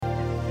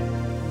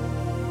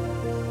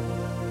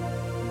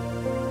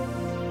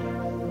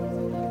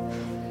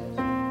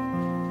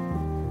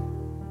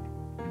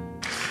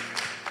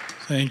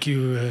Thank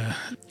you.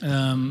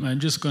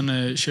 I'm just going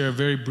to share a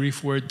very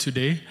brief word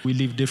today. We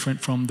leave different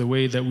from the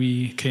way that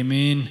we came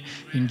in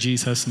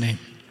Jesus' name.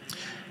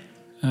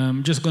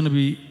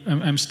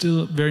 I'm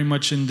still very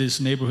much in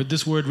this neighborhood.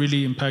 This word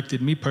really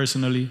impacted me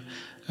personally.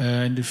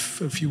 And a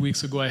few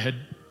weeks ago, I had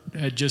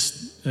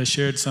just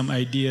shared some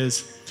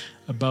ideas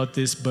about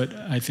this, but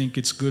I think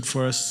it's good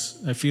for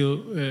us. I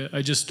feel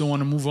I just don't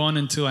want to move on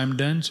until I'm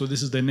done. So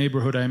this is the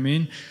neighborhood I'm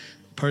in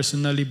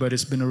personally, but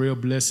it's been a real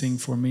blessing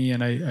for me,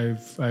 and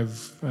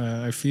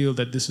I feel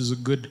that this is a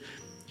good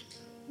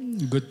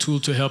tool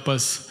to help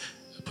us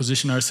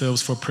position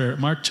ourselves for prayer.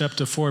 Mark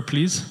chapter 4,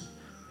 please.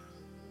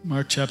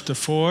 Mark chapter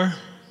 4.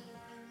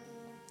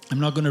 I'm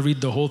not going to read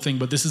the whole thing,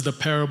 but this is the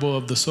parable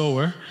of the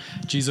sower.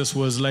 Jesus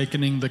was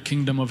likening the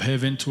kingdom of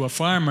heaven to a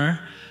farmer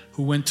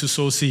who went to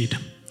sow seed.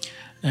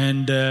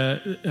 And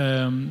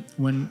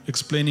when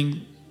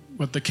explaining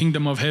what the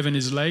kingdom of heaven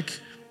is like,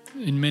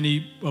 in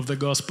many of the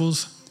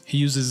Gospels, he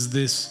uses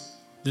this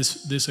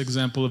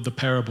example of the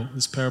parable,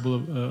 this parable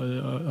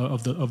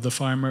of the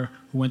farmer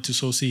who went to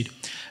sow seed.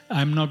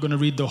 I'm not going to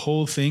read the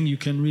whole thing. You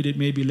can read it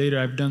maybe later.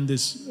 I've done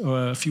this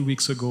a few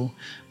weeks ago,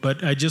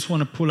 but I just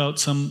want to pull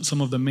out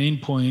some of the main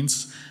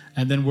points,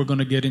 and then we're going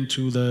to get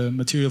into the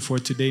material for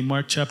today.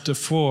 Mark chapter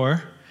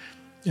 4,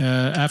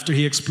 after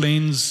he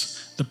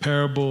explains the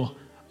parable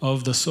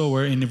of the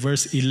sower in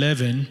verse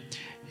 11,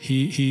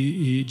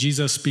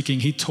 Jesus speaking,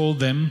 he told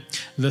them,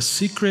 "The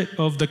secret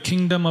of the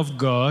kingdom of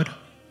God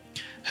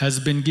has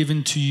been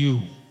given to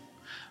you,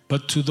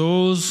 but to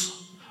those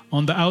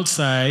on the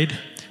outside,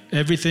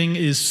 everything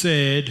is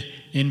said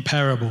in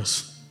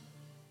parables."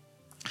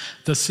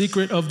 The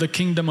secret of the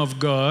kingdom of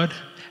God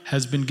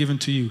has been given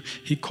to you.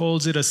 He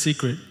calls it a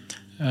secret.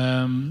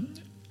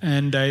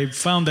 And I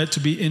found that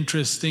to be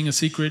interesting. A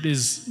secret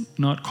is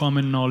not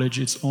common knowledge.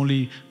 It's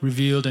only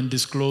revealed and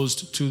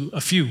disclosed to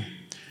a few.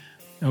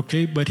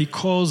 Okay, but he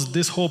calls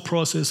this whole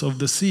process of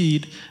the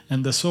seed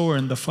and the sower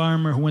and the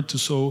farmer who went to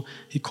sow,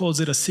 he calls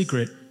it a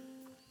secret.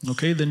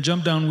 Okay, then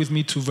jump down with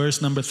me to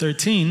verse number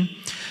 13.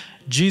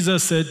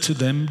 Jesus said to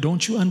them,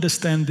 "Don't you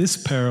understand this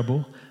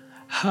parable?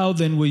 How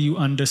then will you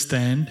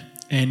understand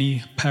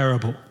any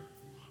parable?"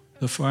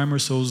 The farmer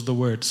sows the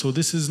word. So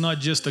this is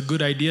not just a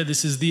good idea,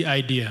 this is the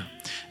idea.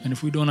 And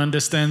if we don't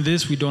understand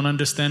this, we don't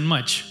understand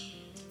much.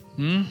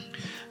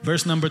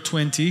 Verse number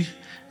 20.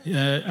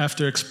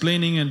 After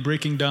explaining and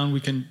breaking down, we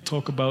can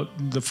talk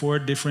about the 4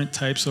 different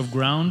types of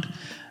ground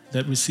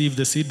that receive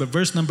the seed. But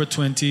verse number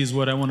 20 is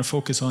what I want to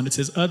focus on. It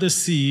says, "Other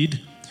seed,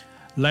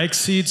 like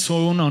seed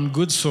sown on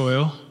good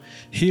soil,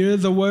 hear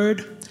the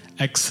word,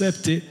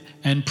 accept it,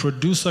 and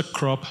produce a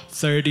crop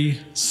 30,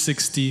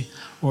 60,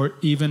 or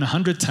even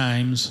 100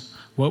 times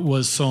what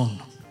was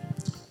sown."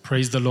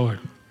 Praise the Lord.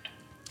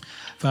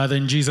 Father,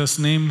 in Jesus'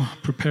 name,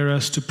 prepare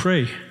us to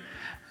pray.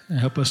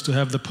 Help us to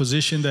have the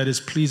position that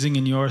is pleasing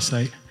in your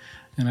sight.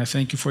 And I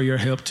thank you for your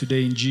help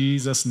today in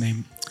Jesus'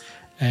 name.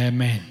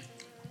 Amen.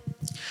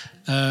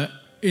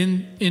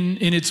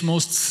 In its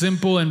most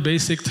simple and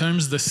basic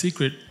terms, the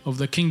secret of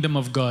the kingdom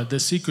of God, the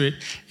secret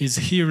is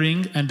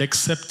hearing and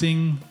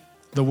accepting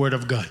the word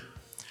of God.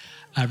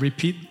 I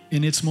repeat,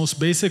 in its most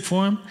basic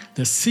form,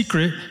 the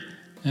secret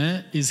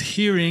is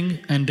hearing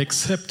and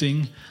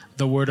accepting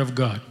the word of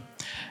God.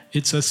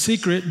 It's a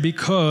secret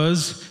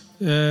because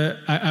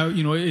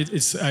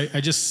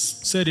I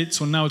just said it,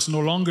 so now it's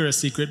no longer a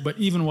secret, but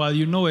even while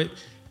you know it,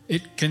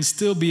 it can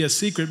still be a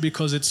secret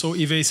because it's so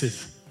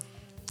evasive.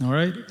 All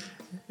right?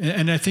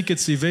 And I think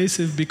it's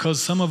evasive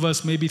because some of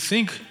us maybe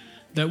think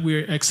that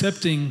we're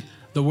accepting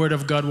the word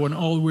of God when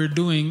all we're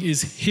doing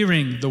is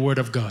hearing the word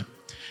of God.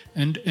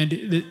 And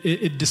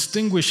it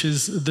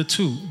distinguishes the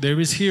two.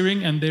 There is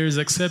hearing and there is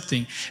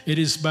accepting. It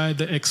is by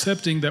the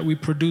accepting that we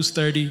produce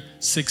 30,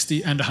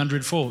 60, and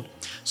 100-fold.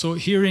 So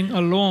hearing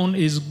alone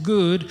is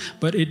good,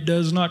 but it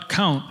does not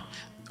count.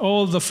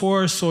 All the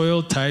 4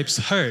 soil types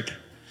heard,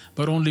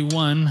 but only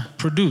one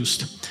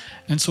produced.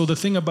 And so the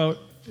thing about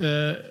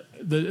the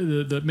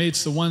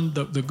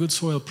good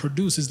soil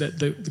produce is that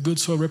the good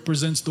soil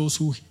represents those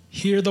who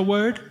hear the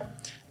word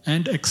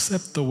and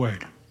accept the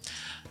word.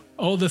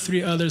 All the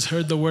 3 others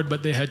heard the word,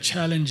 but they had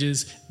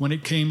challenges when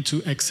it came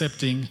to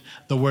accepting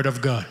the word of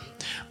God.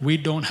 We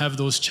don't have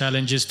those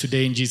challenges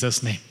today in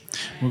Jesus' name.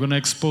 We're going to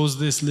expose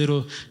this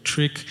little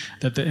trick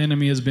that the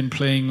enemy has been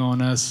playing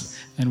on us,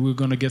 and we're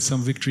going to get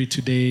some victory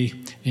today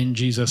in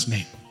Jesus'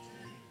 name.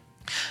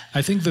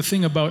 I think the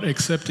thing about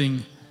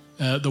accepting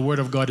the word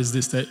of God is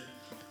this, that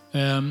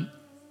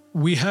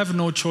we have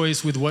no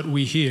choice with what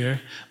we hear,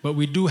 but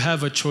we do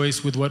have a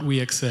choice with what we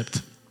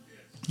accept.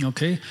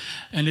 Okay?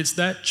 And it's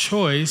that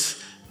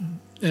choice,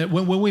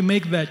 when we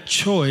make that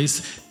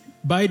choice,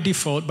 by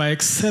default, by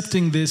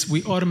accepting this,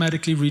 we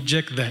automatically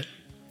reject that.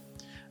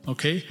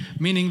 Okay?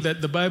 Meaning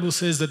that the Bible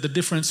says that the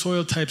different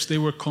soil types, they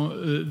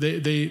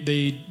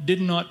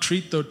did not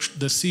treat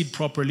the seed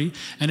properly,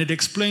 and it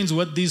explains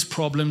what these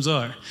problems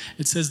are.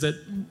 It says that,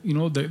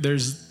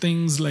 there's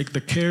things like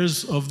the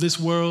cares of this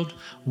world,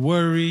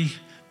 worry,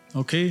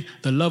 okay,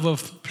 the love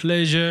of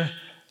pleasure,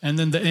 and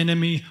then the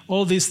enemy,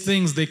 all these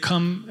things, they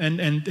come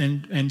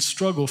and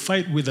struggle,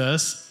 fight with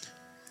us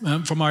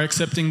from our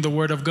accepting the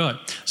word of God.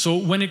 So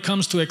when it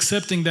comes to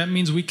accepting, that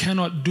means we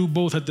cannot do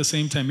both at the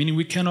same time, meaning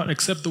we cannot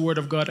accept the word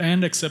of God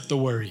and accept the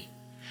worry.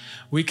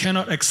 We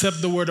cannot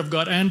accept the word of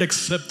God and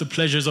accept the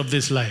pleasures of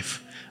this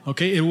life.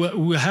 Okay,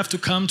 we have to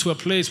come to a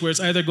place where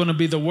it's either going to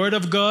be the word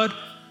of God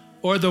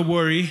or the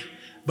worry,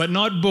 but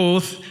not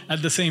both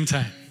at the same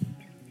time.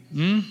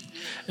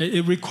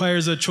 It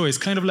requires a choice,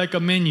 kind of like a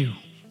menu.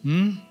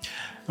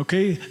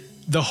 Okay,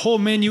 the whole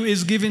menu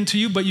is given to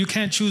you, but you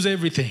can't choose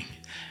everything.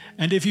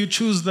 And if you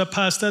choose the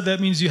pasta,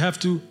 that means you have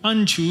to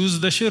unchoose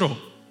the shiro.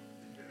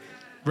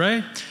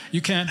 Right?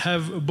 You can't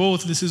have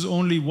both. This is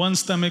only one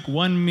stomach,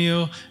 one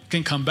meal. You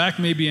can come back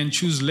maybe and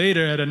choose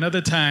later at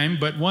another time,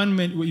 but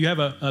you have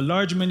a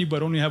large menu,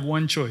 but only have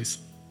one choice.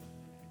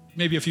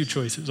 Maybe a few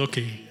choices.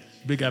 Okay,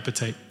 big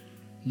appetite.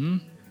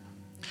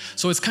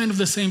 So it's kind of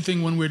the same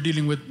thing when we're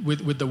dealing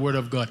with the Word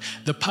of God.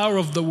 The power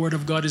of the Word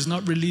of God is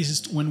not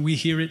released when we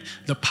hear it.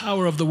 The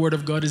power of the Word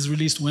of God is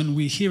released when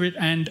we hear it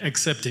and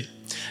accept it.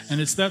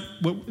 And it's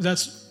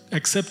that's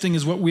accepting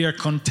is what we are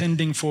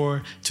contending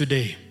for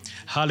today.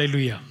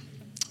 Hallelujah.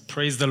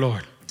 Praise the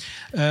Lord.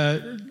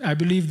 I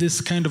believe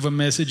this kind of a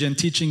message and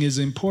teaching is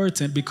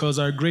important because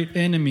our great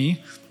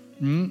enemy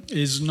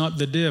is not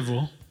the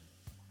devil.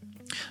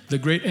 The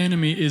great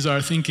enemy is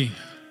our thinking.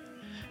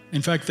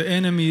 In fact, the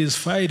enemy is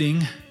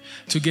fighting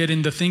to get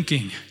in the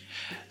thinking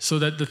so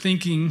that the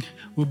thinking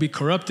will be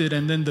corrupted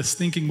and then the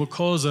thinking will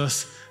cause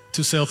us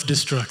to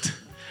self-destruct.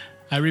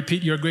 I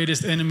repeat, your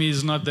greatest enemy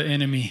is not the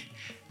enemy.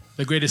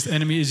 The greatest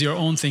enemy is your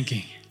own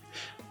thinking.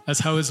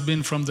 That's how it's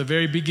been from the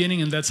very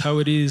beginning, and that's how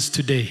it is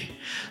today.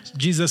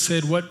 Jesus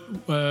said, what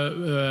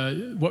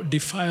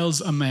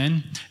defiles a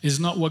man is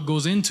not what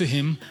goes into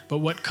him, but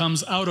what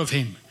comes out of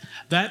him.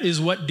 That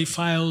is what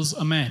defiles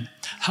a man.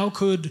 How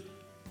could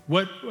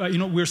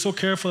we're so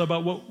careful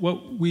about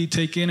what we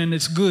take in, and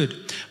it's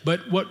good.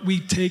 But what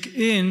we take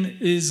in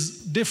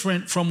is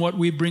different from what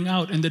we bring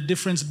out, and the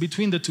difference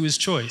between the two is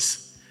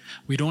choice.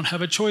 We don't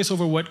have a choice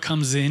over what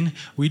comes in.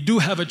 We do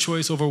have a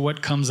choice over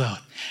what comes out.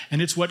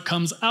 And it's what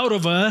comes out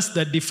of us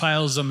that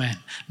defiles a man,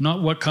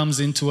 not what comes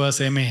into us.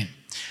 Amen.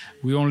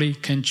 We only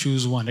can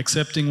choose one.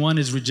 Accepting one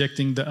is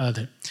rejecting the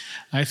other.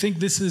 I think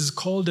this is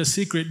called a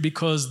secret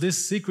because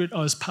this secret,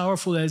 as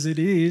powerful as it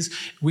is,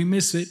 we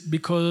miss it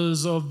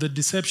because of the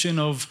deception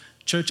of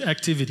church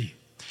activity.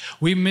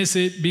 We miss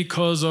it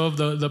because of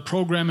the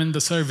program and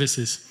the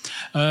services.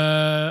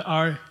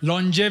 Our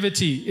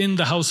longevity in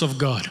the house of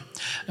God.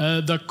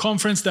 The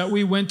conference that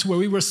we went to where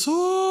we were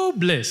so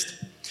blessed.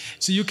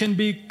 So you can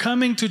be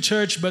coming to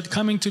church, but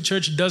coming to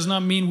church does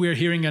not mean we're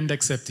hearing and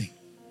accepting.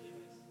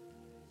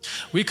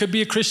 We could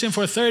be a Christian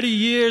for 30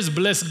 years,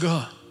 bless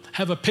God.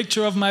 Have a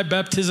picture of my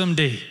baptism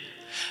day.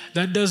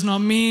 That does not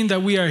mean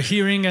that we are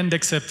hearing and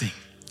accepting.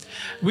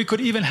 We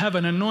could even have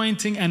an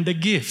anointing and a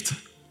gift.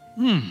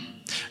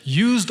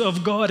 Used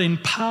of God in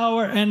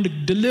power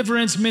and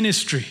deliverance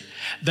ministry.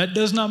 That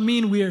does not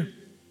mean we're...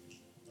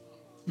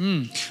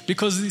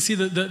 Because you see,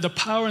 the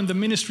power and the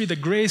ministry, the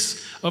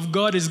grace of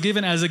God is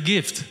given as a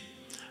gift.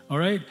 All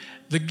right?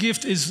 The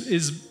gift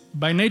is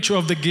by nature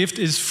of the gift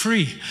is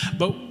free.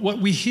 But what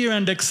we hear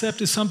and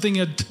accept is something,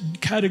 a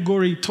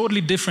category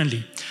totally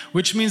differently.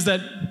 Which means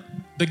that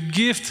the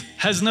gift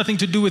has nothing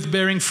to do with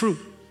bearing fruit.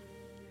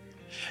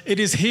 It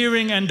is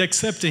hearing and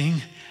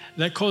accepting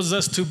that causes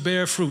us to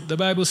bear fruit. The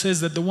Bible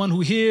says that the one who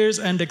hears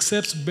and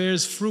accepts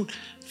bears fruit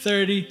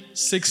 30,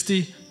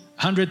 60,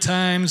 100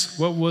 times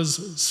what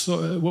was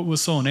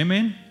sown.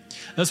 Amen?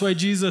 That's why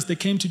they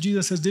came to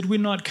Jesus and says, did we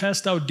not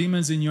cast out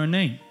demons in your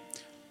name?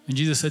 And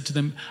Jesus said to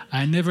them,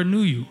 I never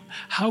knew you.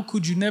 How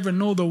could you never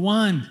know the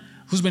one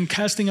who's been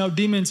casting out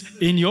demons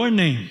in your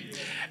name?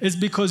 It's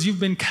because you've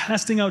been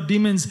casting out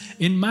demons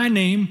in my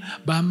name,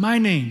 by my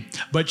name.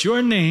 But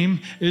your name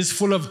is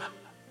full of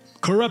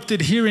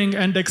corrupted hearing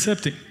and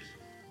accepting.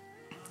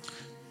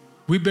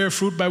 We bear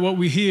fruit by what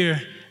we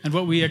hear and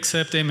what we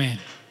accept. Amen.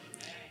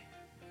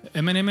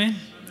 Amen, amen?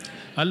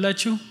 I'll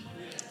let you.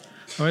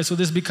 All right, so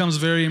this becomes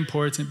very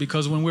important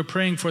because when we're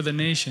praying for the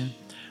nation,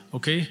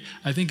 okay,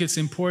 I think it's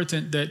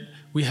important that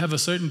we have a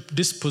certain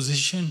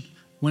disposition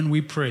when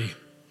we pray.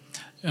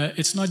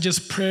 It's not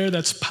just prayer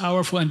that's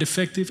powerful and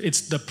effective,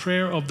 it's the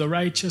prayer of the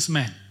righteous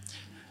man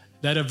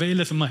that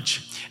availeth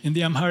much. In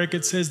the Amharic,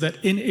 it says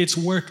that in its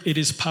work, it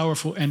is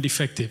powerful and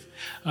effective.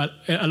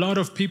 A lot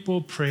of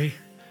people pray,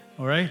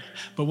 all right?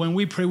 But when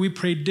we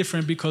pray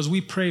different because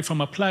we pray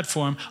from a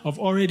platform of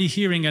already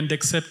hearing and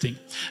accepting.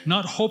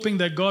 Not hoping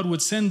that God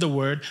would send the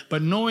word,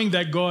 but knowing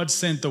that God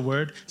sent the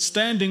word,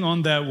 standing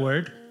on that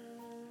word,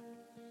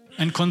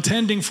 and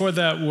contending for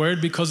that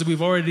word because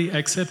we've already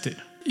accepted.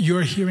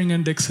 Your hearing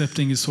and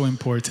accepting is so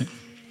important.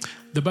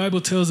 The Bible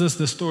tells us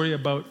the story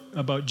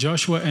about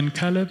Joshua and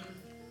Caleb.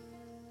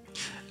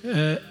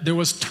 There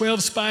was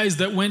 12 spies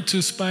that went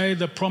to spy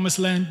the promised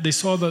land. They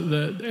saw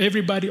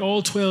everybody,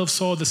 all 12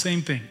 saw the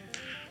same thing.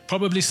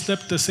 probably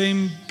slept the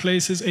same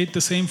places, ate the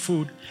same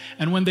food.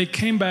 And when they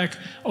came back,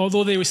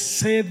 although they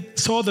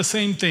saw the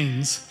same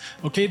things,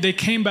 okay, they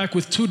came back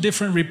with two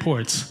different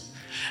reports.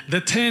 The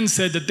 10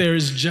 said that there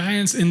is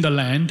giants in the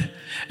land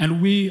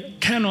and we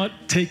cannot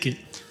take it.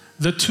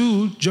 The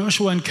 2,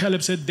 Joshua and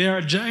Caleb, said there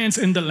are giants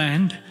in the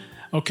land,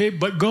 okay,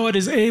 but God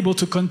is able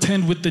to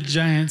contend with the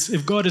giants.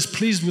 If God is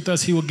pleased with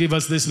us, he will give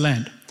us this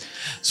land.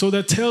 So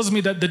that tells me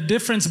that the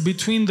difference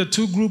between the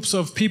two groups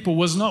of people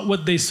was not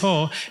what they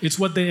saw, it's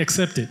what they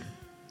accepted.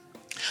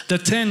 The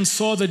 10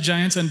 saw the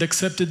giants and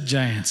accepted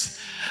giants.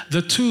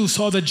 The 2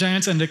 saw the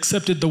giants and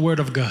accepted the word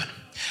of God.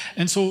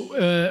 And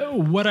so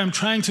what I'm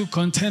trying to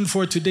contend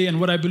for today, and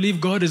what I believe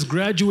God is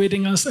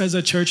graduating us as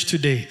a church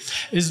today,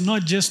 is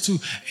not just to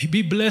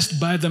be blessed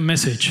by the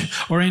message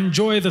or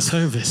enjoy the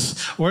service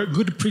or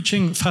good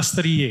preaching,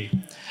 fasteriye.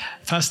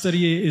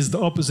 Fasteriye is the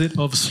opposite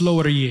of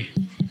sloweriye.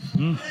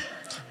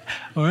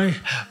 All right?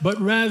 But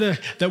rather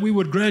that we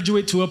would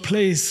graduate to a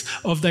place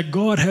of that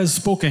God has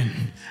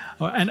spoken.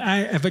 And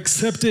I have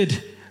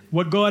accepted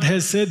what God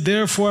has said.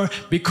 Therefore,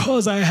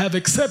 because I have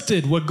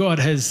accepted what God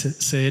has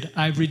said,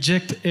 I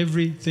reject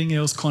everything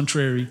else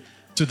contrary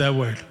to that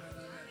word.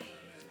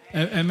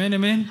 Amen,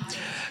 amen?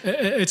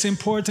 It's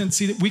important.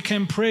 See, we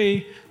can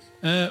pray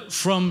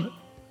from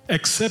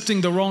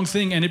accepting the wrong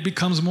thing and it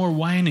becomes more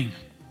whining.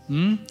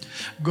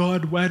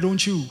 God, why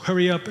don't you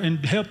hurry up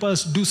and help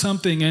us do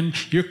something? And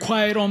you're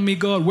quiet on me,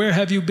 God. Where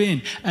have you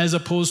been? As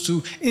opposed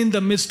to, in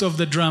the midst of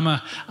the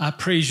drama, I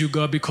praise you,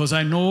 God, because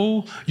I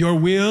know your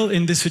will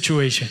in this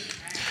situation.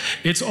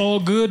 It's all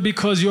good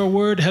because your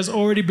word has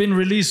already been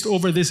released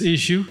over this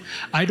issue.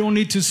 I don't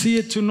need to see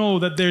it to know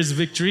that there's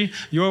victory.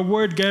 Your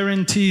word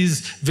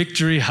guarantees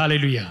victory.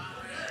 Hallelujah.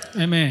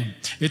 Amen.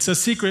 It's a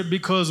secret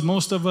because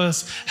most of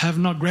us have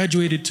not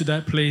graduated to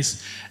that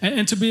place.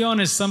 And to be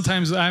honest,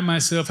 sometimes I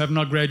myself have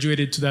not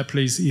graduated to that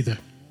place either.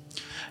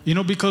 You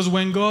know, because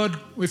when God,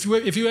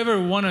 if you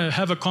ever want to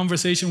have a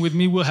conversation with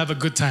me, we'll have a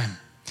good time.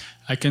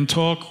 I can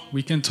talk,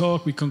 we can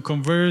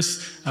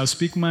converse. I'll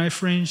speak my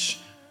French.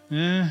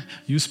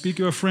 You speak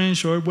your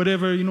French or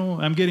whatever, you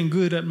know. I'm getting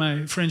good at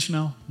my French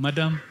now,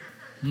 madame.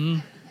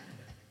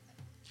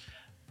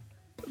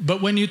 But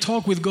when you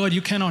talk with God,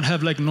 you cannot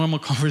have like normal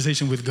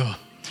conversation with God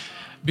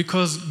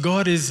because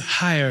God is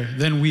higher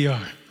than we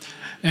are.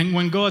 And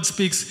when God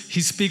speaks,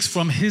 he speaks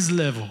from his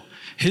level,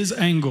 his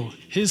angle,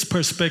 his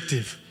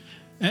perspective.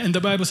 And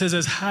the Bible says,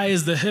 as high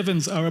as the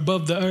heavens are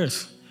above the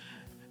earth,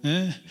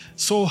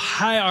 so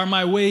high are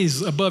my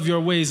ways above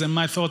your ways and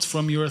my thoughts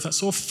from your thoughts,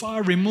 so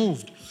far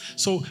removed.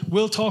 So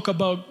we'll talk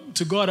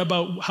to God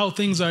about how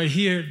things are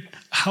here,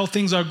 how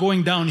things are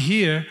going down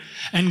here,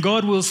 and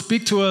God will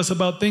speak to us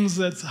about things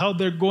that's how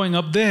they're going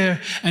up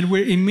there, and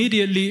we're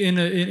immediately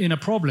in a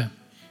problem.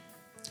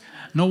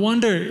 No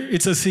wonder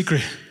it's a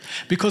secret,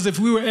 because if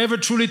we were ever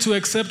truly to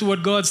accept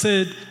what God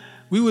said,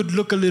 we would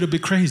look a little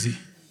bit crazy.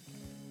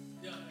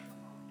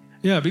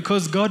 Yeah,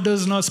 because God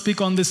does not speak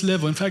on this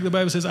level. In fact, the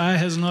Bible says, eye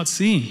has not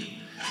seen,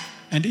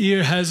 and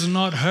ear has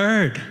not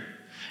heard,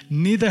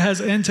 neither has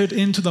entered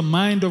into the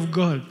mind of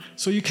God.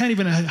 So you can't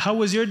even, how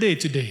was your day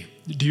today?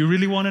 Do you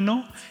really want to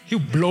know? He'll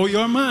blow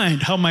your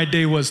mind how my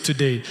day was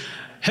today.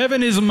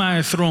 Heaven is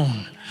my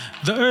throne.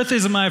 The earth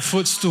is my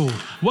footstool.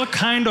 What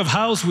kind of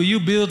house will you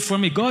build for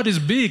me? God is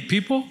big,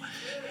 people,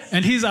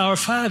 and he's our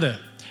Father.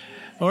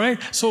 All right?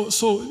 So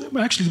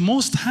actually,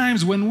 most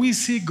times when we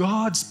see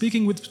God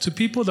speaking to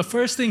people, the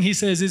first thing he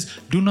says is,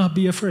 do not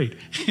be afraid.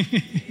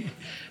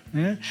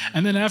 Yeah?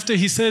 And then after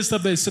he says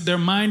stuff, they said their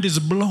mind is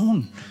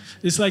blown.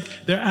 It's like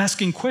they're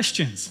asking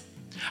questions.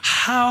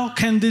 How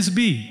can this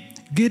be?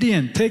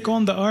 Gideon, take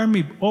on the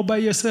army all by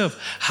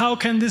yourself. How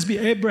can this be?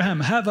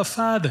 Abraham, have a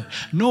father.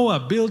 Noah,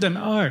 build an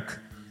ark.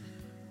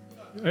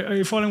 Are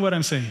you following what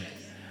I'm saying?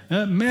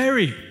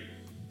 Mary.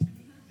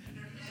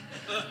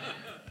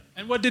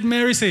 And what did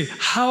Mary say?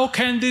 How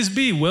can this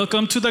be?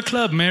 Welcome to the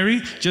club,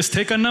 Mary. Just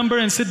take a number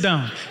and sit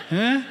down.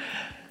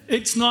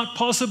 It's not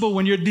possible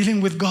when you're dealing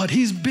with God.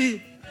 He's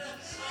big.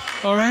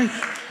 All right?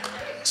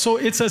 So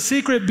it's a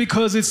secret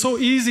because it's so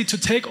easy to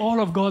take all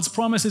of God's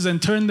promises and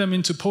turn them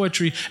into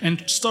poetry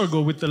and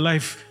struggle with the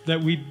life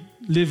that we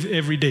live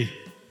every day.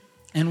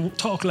 And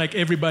talk like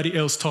everybody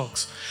else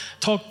talks.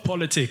 Talk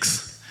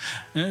politics.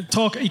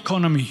 Talk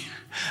economy.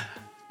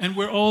 And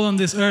we're all on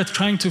this earth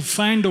trying to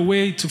find a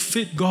way to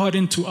fit God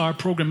into our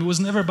program. It was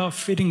never about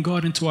fitting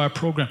God into our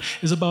program.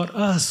 It's about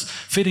us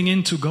fitting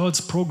into God's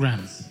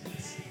program.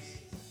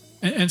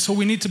 And so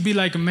we need to be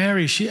like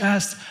Mary. She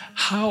asked,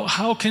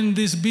 how can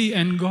this be?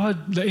 And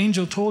God, the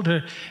angel told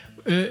her,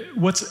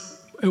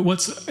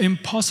 what's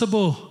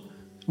impossible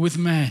with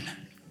man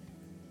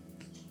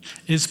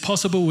is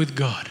possible with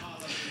God.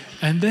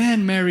 And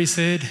then Mary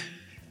said,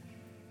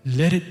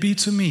 let it be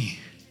to me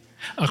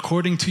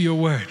according to your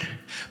word.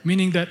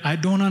 Meaning that I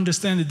don't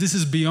understand that this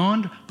is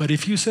beyond, but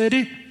if you said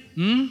it,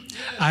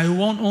 I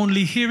won't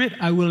only hear it,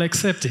 I will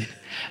accept it.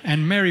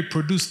 And Mary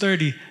produced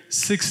 30,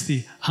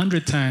 60,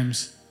 100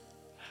 times,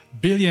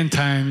 billion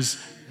times,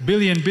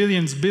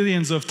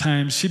 billions of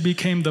times. She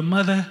became the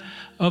mother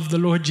of the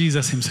Lord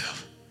Jesus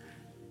himself.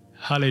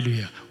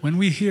 Hallelujah. When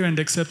we hear and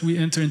accept, we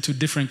enter into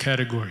different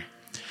category.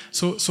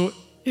 So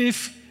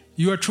if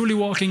you are truly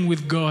walking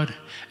with God,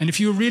 and if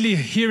you're really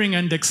hearing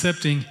and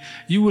accepting,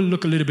 you will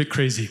look a little bit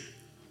crazy.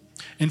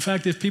 In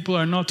fact, if people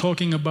are not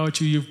talking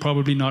about you, you've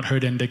probably not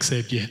heard and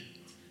accept yet.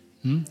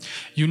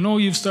 You know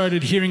you've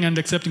started hearing and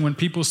accepting when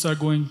people start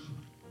going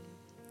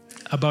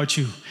about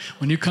you.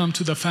 When you come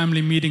to the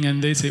family meeting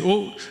and they say,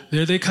 oh,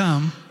 there they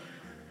come.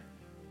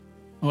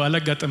 Oh, I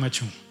like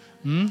gatamachu.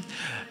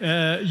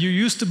 You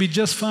used to be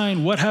just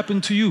fine. What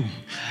happened to you?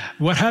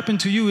 What happened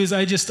to you is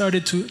I just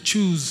started to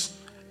choose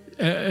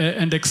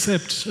and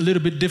accept a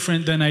little bit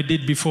different than I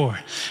did before.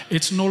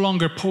 It's no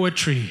longer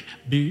poetry.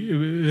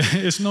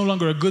 It's no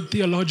longer a good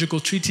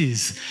theological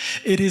treatise.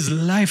 It is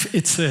life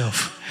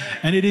itself.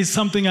 And it is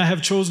something I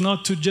have chosen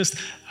not to just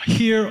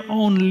hear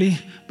only,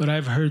 but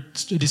I've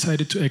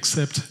decided to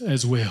accept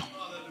as well.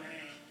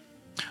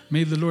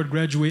 May the Lord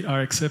graduate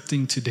our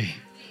accepting today.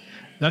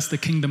 That's the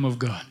kingdom of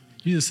God.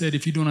 Jesus said,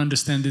 if you don't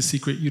understand this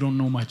secret, you don't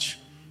know much.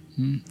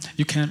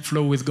 You can't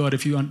flow with God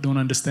if you don't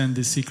understand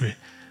this secret.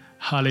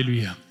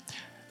 Hallelujah.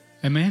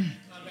 Amen?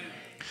 Amen.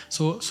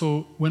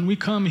 So when we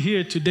come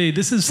here today,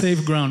 this is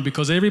safe ground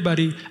because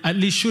everybody at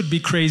least should be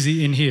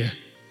crazy in here.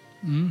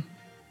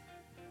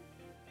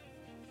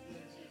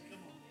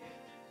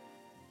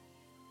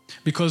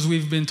 Because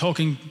we've been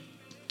talking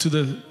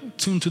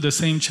tuned to the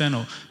same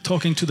channel,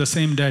 talking to the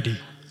same daddy,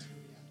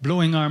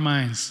 blowing our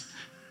minds.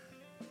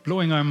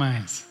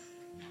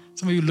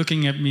 Some of you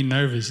looking at me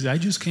nervous. I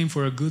just came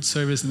for a good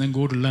service and then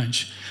go to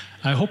lunch.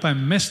 I hope I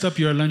messed up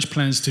your lunch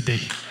plans today.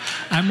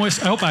 I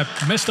hope I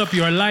messed up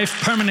your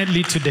life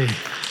permanently today.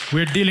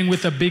 We're dealing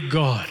with a big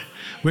God.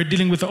 We're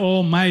dealing with the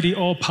almighty,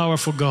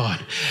 all-powerful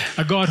God.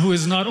 A God who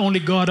is not only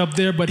God up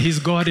there, but He's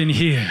God in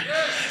here.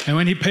 And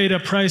when He paid a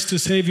price to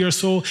save your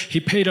soul, He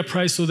paid a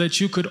price so that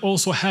you could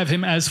also have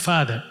Him as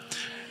Father.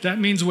 That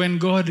means when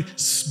God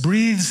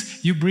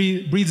breathes,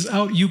 breathes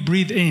out, you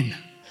breathe in.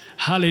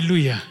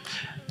 Hallelujah.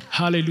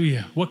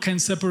 Hallelujah. What can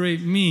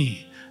separate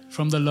me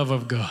from the love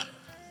of God?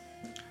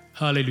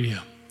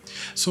 Hallelujah.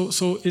 So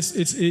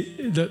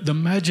the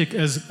magic,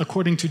 as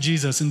according to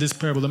Jesus in this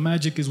parable, the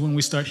magic is when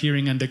we start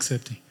hearing and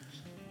accepting.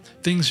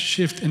 Things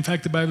shift. In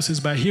fact, the Bible says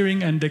by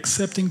hearing and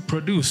accepting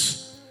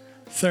produce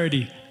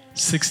 30,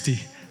 60,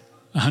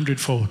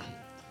 100-fold.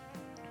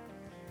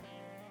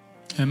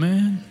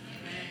 Amen.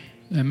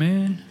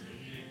 Amen.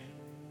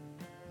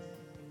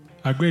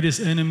 Our greatest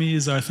enemy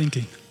is our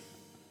thinking.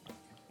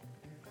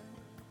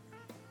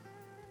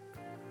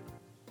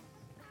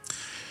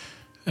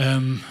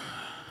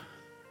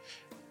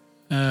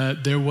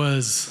 There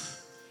was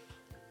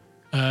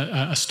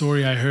a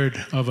story I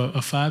heard of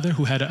a father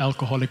who had an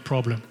alcoholic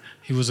problem.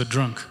 He was a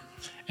drunk,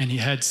 and he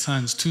had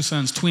two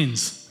sons,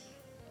 twins,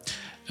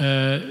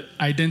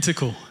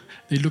 identical.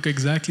 They look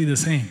exactly the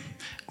same.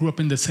 Grew up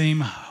in the same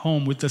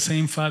home with the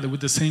same father,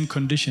 with the same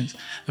conditions.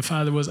 The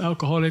father was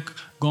alcoholic,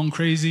 gone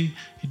crazy.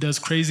 He does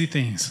crazy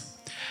things.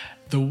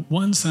 The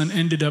one son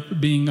ended up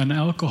being an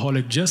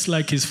alcoholic just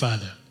like his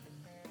father.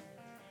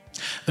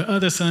 The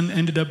other son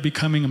ended up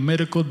becoming a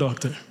medical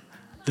doctor,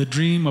 the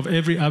dream of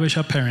every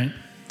Abisha parent.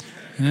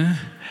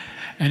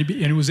 And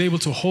he was able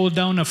to hold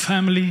down a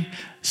family,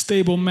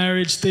 stable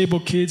marriage, stable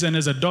kids, and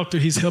as a doctor,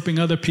 he's helping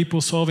other people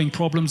solving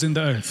problems in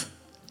the earth.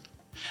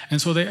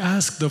 And so they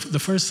asked the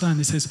first son,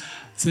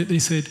 they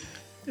said,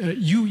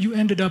 you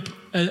ended up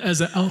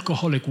as an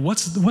alcoholic.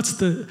 What's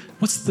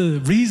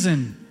the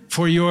reason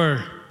for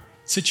your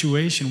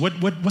situation?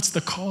 What's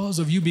the cause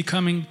of you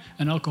becoming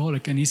an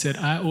alcoholic? And he said,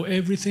 I owe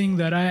everything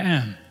that I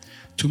am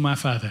to my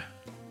father.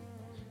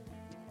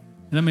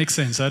 That makes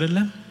sense,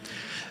 Adela?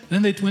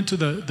 Then they went to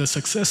the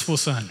successful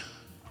son,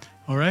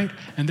 all right?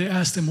 And they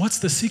asked him, what's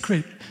the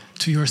secret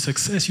to your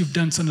success? You've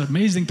done some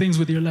amazing things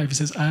with your life. He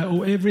says, I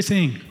owe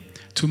everything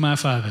to my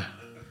father.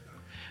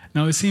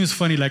 Now, it seems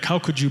funny, like how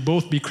could you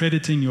both be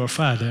crediting your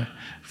father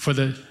for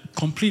the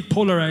complete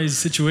polarized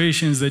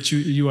situations that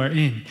you are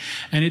in?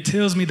 And it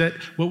tells me that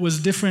what was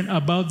different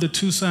about the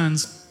two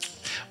sons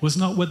was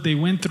not what they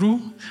went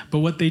through, but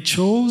what they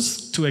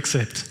chose to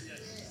accept.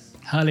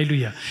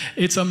 Hallelujah.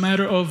 It's a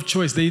matter of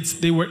choice.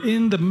 They were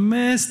in the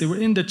mess, they were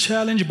in the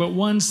challenge, but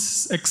one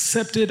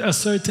accepted a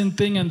certain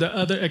thing and the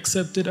other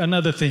accepted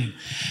another thing.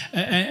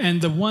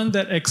 And the one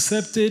that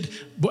accepted,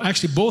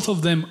 actually both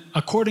of them,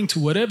 according to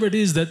whatever it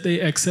is that they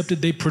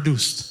accepted, they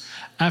produced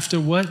after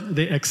what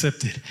they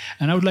accepted.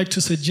 And I would like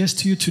to suggest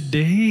to you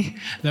today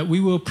that we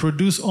will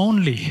produce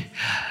only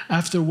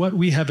after what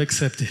we have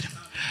accepted.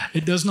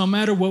 It does not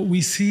matter what we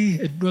see.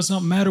 It does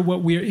not matter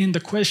what we are in. The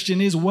question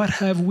is, what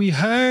have we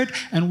heard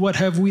and what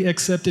have we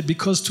accepted?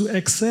 Because to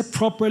accept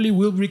properly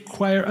will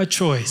require a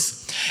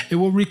choice. It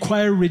will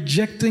require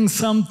rejecting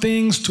some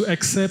things to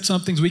accept some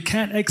things. We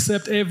can't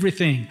accept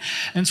everything.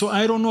 And so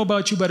I don't know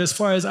about you, but as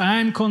far as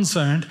I'm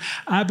concerned,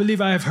 I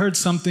believe I have heard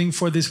something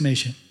for this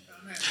nation.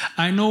 Amen.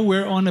 I know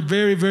we're on a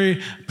very,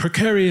 very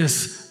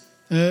precarious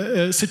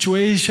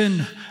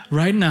situation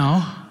right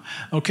now.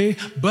 Okay,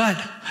 but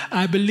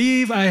I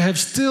believe I have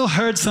still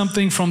heard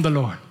something from the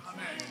Lord.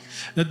 Amen.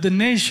 That the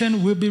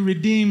nation will be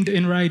redeemed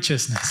in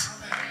righteousness.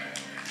 Amen.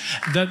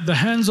 that the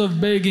hands of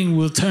begging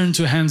will turn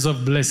to hands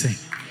of blessing.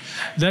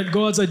 That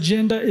God's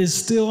agenda is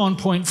still on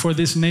point for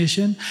this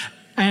nation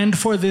and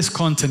for this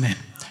continent.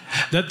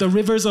 That the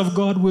rivers of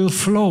God will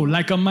flow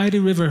like a mighty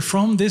river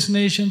from this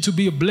nation to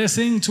be a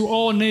blessing to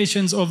all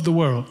nations of the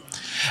world.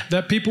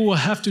 That people will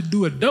have to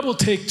do a double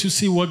take to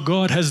see what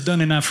God has done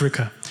in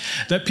Africa.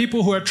 That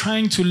people who are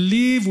trying to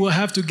leave will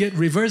have to get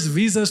reverse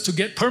visas to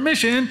get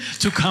permission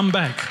to come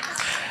back.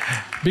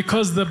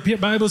 Because the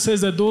Bible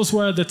says that those who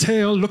are the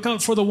tail, look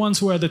out for the ones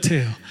who are the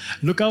tail.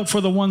 Look out for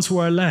the ones who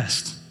are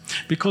last.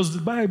 Because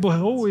the Bible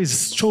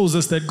always shows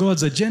us that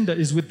God's agenda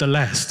is with the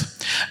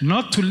last,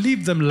 not to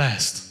leave them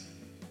last.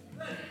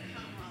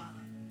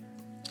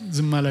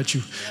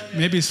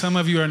 Maybe some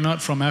of you are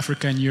not from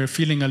Africa and you're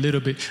feeling a little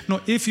bit. No,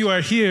 if you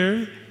are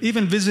here,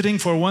 even visiting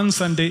for one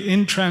Sunday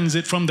in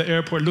transit from the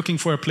airport, looking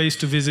for a place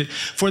to visit,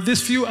 for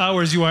this few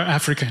hours you are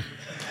African.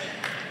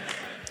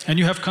 And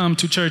you have come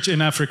to church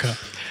in Africa.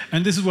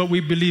 And this is what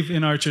we believe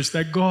in our church,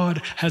 that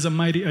God has a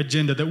mighty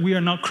agenda, that we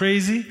are not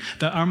crazy,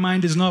 that our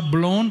mind is not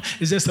blown.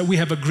 It's just that we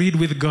have agreed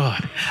with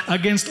God.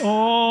 Against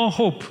all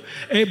hope,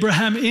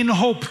 Abraham in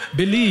hope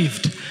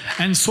believed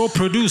and so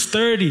produced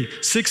 30,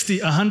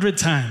 60, 100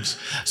 times.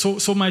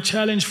 So my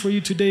challenge for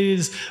you today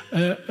is,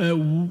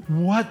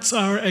 what's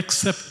our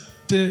accepting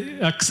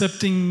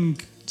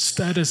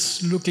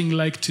status looking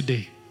like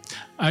today?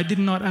 I did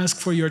not ask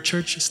for your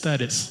church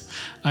status.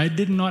 I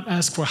did not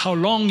ask for how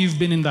long you've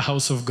been in the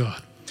house of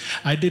God.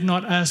 I did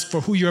not ask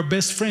for who your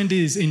best friend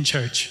is in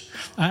church.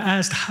 I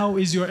asked, how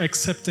is your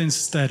acceptance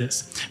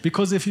status?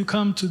 Because if you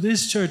come to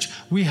this church,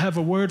 we have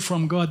a word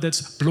from God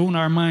that's blown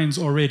our minds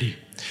already.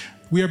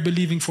 We are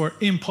believing for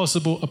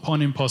impossible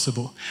upon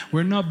impossible.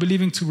 We're not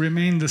believing to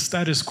remain the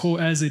status quo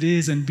as it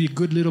is and be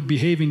good little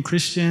behaving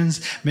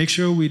Christians. Make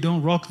sure we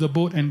don't rock the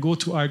boat and go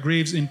to our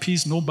graves in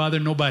peace, no bother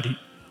nobody.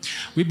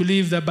 We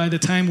believe that by the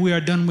time we are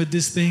done with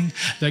this thing,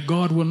 that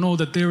God will know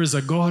that there is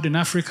a God in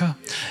Africa,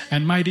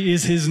 and mighty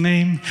is His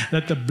name,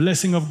 that the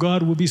blessing of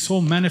God will be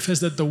so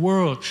manifest that the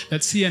world,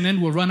 that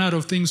CNN will run out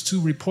of things to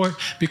report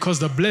because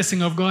the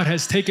blessing of God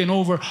has taken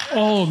over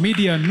all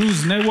media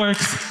news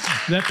networks,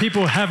 that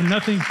people have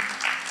nothing.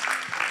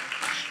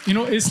 You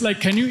know, it's like,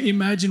 can you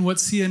imagine what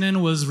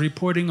CNN was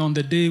reporting on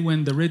the day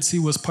when the Red Sea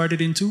was parted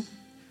in two?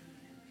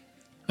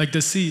 Like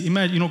the sea,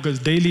 imagine, because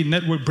daily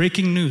network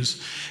breaking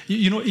news.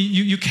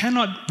 You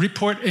cannot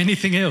report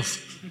anything else.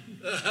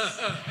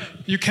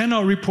 You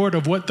cannot report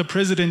of what the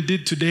president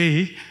did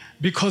today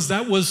because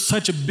that was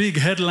such a big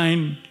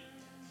headline.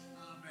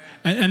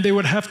 And they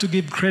would have to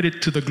give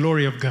credit to the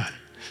glory of God.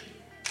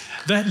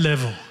 That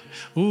level.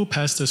 Oh,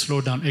 Pastor,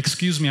 slow down.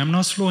 Excuse me, I'm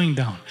not slowing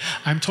down.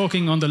 I'm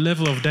talking on the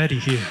level of Daddy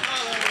here.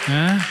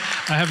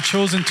 I have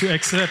chosen to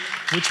accept,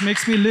 which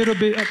makes me a little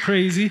bit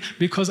crazy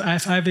because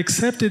if I've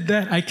accepted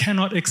that, I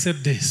cannot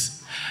accept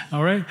this.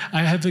 All right?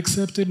 I have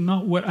accepted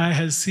not what eye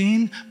has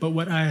seen, but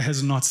what eye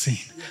has not seen.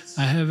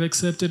 I have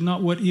accepted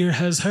not what ear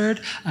has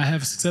heard. I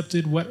have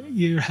accepted what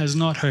ear has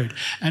not heard.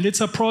 And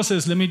it's a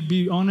process. Let me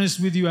be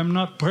honest with you. I'm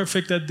not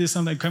perfect at this.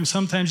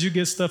 Sometimes you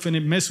get stuff and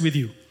it messes with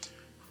you.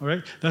 All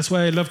right? That's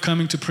why I love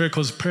coming to prayer,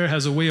 because prayer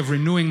has a way of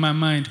renewing my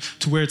mind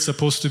to where it's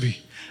supposed to be.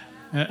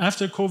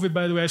 After COVID,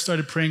 by the way, I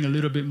started praying a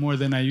little bit more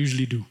than I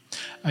usually do.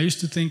 I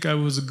used to think I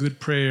was a good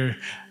prayer,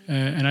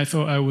 and I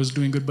thought I was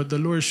doing good, but the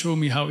Lord showed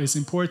me how it's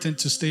important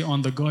to stay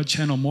on the God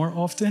channel more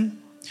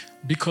often,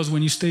 because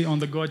when you stay on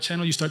the God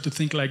channel, you start to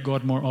think like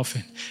God more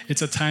often.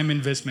 It's a time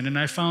investment. And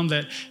I found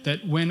that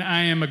when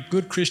I am a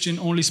good Christian,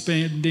 only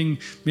spending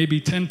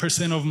maybe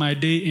 10% of my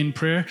day in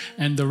prayer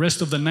and the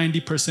rest of the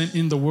 90%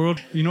 in the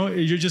world,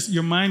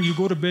 your mind, you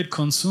go to bed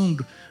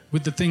consumed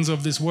with the things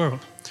of this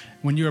world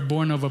when you are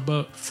born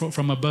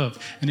from above.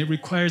 And it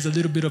requires a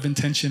little bit of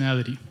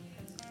intentionality.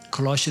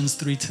 Colossians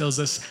 3 tells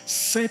us,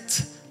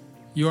 set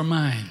your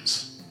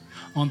minds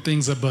on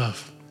things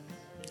above.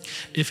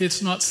 If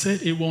it's not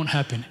set, it won't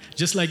happen.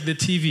 Just like the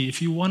TV,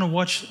 if you want to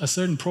watch a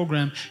certain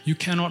program, you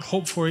cannot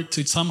hope for it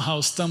to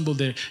somehow stumble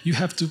there. You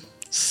have to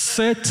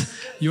set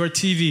your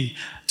TV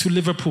to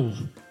Liverpool.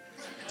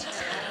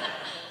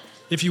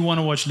 If you want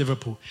to watch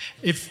Liverpool.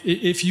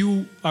 If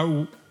you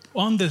are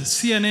on the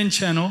CNN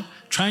channel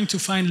trying to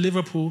find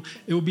Liverpool,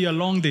 it will be a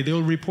long day.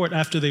 They'll report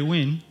after they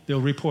win.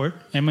 They'll report.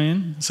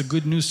 Amen. It's a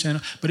good news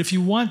channel. But if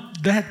you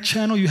want that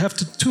channel, you have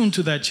to tune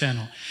to that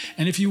channel.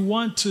 And if you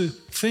want to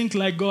think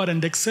like God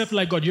and accept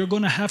like God, you're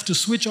going to have to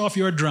switch off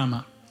your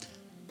drama.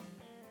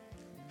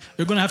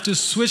 You're going to have to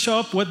switch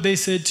off what they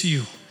said to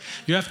you.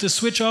 You have to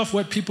switch off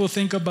what people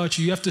think about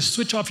you. You have to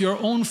switch off your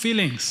own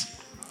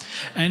feelings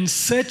and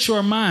set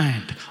your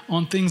mind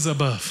on things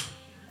above.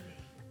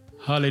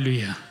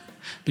 Hallelujah.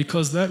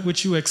 Because that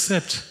which you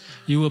accept,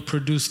 you will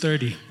produce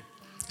 30,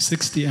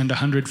 60, and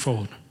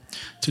 100-fold.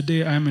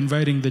 Today, I'm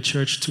inviting the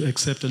church to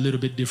accept a little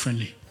bit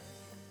differently.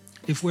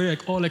 If we're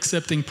all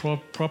accepting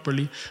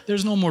properly,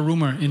 there's no more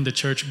rumor in the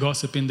church,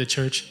 gossip in the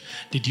church.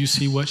 Did you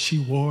see what she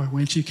wore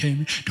when she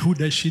came? Who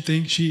does she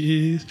think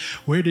she is?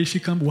 Where did she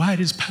come? Why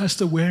is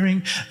Pastor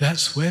wearing that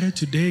sweater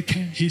today?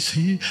 Can't he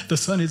see? The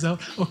sun is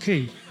out.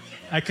 Okay,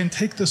 I can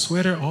take the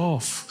sweater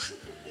off.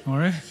 All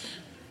right?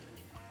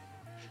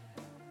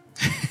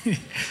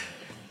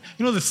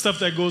 You know the stuff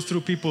that goes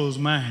through people's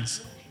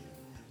minds.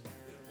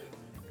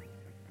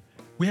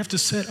 We have to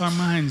set our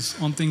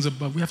minds on things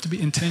above. We have to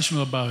be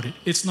intentional about it.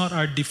 It's not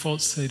our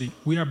default setting.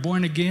 We are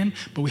born again,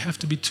 but we have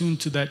to be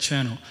tuned to that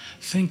channel.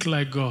 Think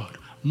like God.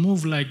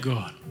 Move like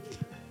God.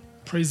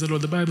 Praise the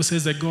Lord. The Bible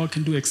says that God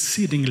can do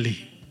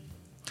exceedingly,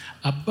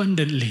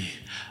 abundantly,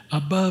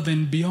 above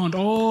and beyond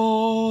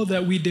all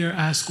that we dare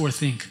ask or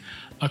think,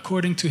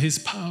 according to his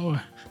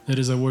power that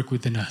is at work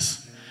within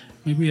us.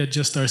 May we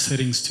adjust our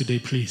settings today,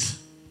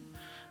 please.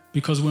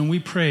 Because when we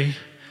pray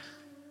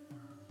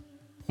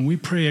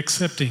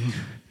accepting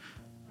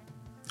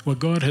what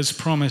God has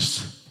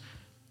promised,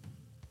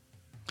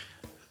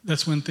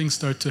 that's when things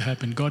start to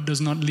happen. God does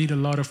not lead a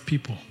lot of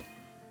people.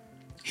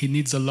 He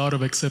needs a lot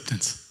of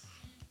acceptance.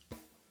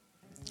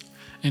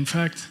 In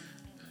fact,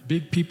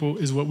 big people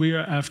is what we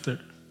are after.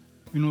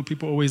 You know,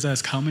 people always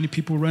ask, how many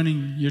people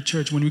running your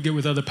church? When we get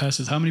with other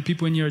pastors, how many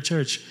people in your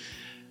church?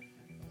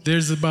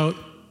 There's about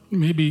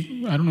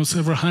maybe, I don't know,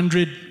 several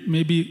hundred,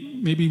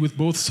 maybe with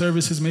both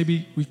services,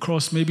 maybe we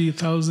crossed maybe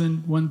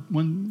 1,000,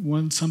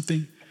 one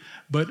something.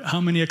 But how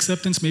many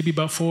acceptance? Maybe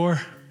about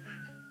 4.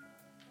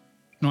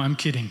 No, I'm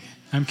kidding.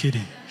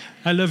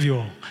 I love you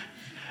all.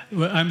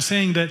 Well, I'm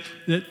saying that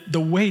the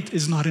weight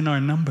is not in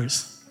our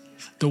numbers.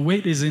 The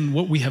weight is in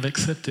what we have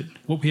accepted,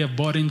 what we have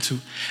bought into.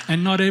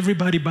 And not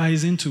everybody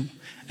buys into.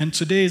 And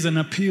today is an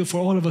appeal for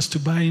all of us to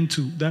buy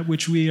into that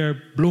which we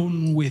are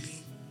blown with.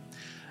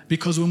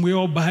 Because when we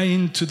all buy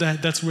into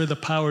that, that's where the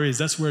power is.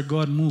 That's where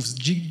God moves.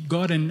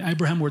 God and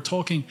Abraham were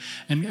talking,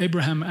 and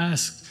Abraham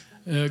asked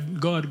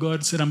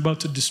God said, I'm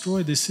about to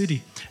destroy this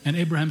city. And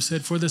Abraham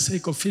said, for the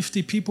sake of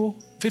 50 people,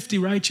 50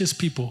 righteous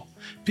people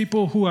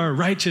who are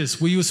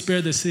righteous, will you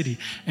spare the city?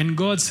 And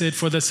God said,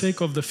 for the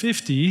sake of the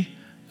 50,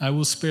 I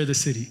will spare the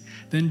city.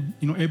 Then,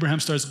 Abraham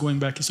starts going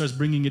back. He starts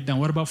bringing it down.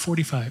 What about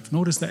 45?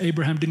 Notice that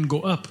Abraham didn't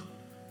go up.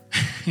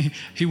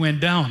 He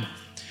went down.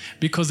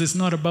 Because it's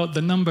not about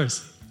the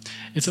numbers.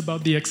 It's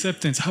about the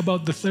acceptance. How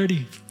about the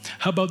 30?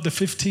 How about the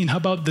 15? How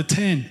about the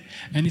 10?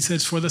 And he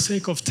says, for the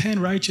sake of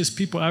 10 righteous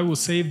people, I will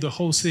save the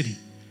whole city.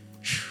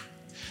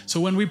 So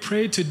when we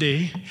pray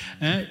today,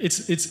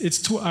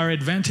 it's to our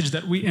advantage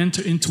that we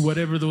enter into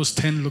whatever those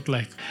 10 look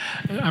like.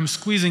 I'm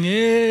squeezing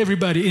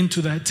everybody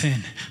into that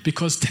 10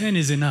 because 10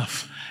 is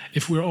enough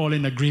if we're all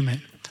in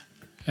agreement.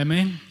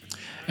 Amen?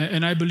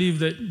 And I believe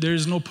that there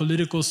is no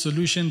political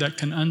solution that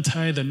can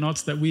untie the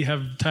knots that we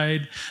have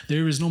tied.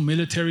 There is no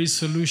military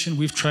solution.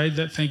 We've tried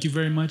that. Thank you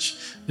very much.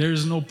 There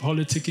is no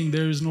politicking.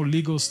 There is no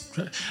legal.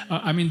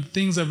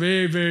 Things are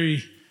very,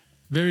 very,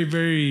 very,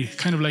 very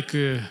kind of like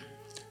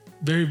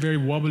very, very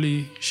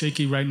wobbly,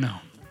 shaky right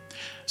now.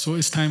 So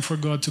it's time for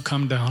God to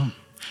come down.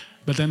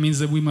 But that means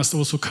that we must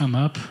also come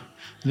up.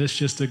 Let's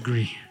just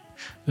agree.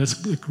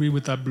 Let's agree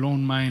with that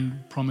blown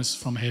mind promise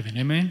from heaven.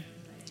 Amen?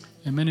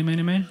 Amen, amen,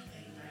 amen?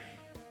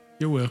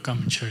 You're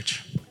welcome,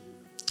 church.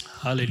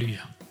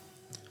 Hallelujah.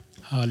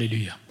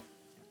 Hallelujah.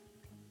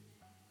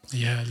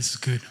 Yeah, this is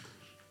good.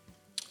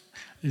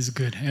 This is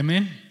good.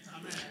 Amen?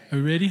 Amen. Are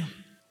you ready?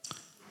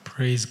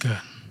 Praise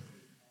God.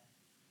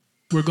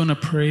 We're going to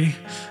pray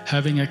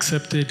having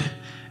accepted.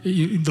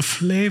 The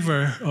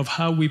flavor of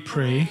how we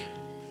pray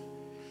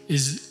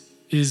is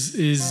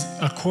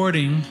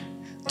according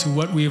to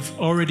what we've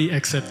already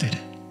accepted.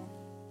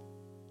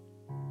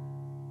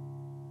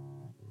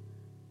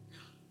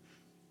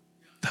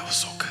 That was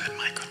so good,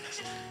 my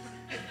goodness.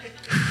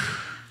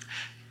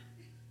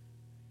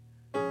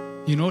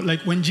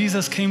 Like when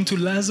Jesus came to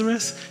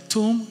Lazarus'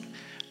 tomb,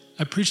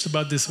 I preached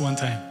about this one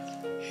time.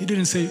 He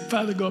didn't say,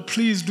 Father God,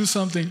 please do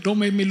something. Don't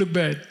make me look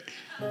bad.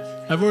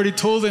 I've already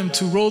told them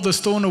to roll the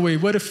stone away.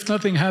 What if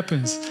nothing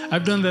happens?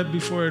 I've done that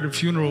before at a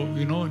funeral,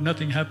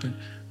 nothing happened.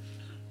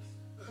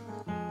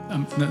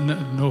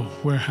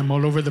 I'm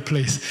all over the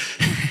place.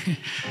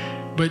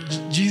 But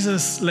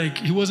Jesus,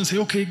 he wasn't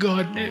saying, okay,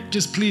 God,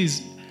 just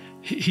please.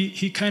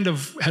 He kind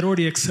of had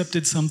already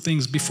accepted some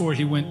things before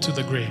he went to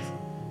the grave.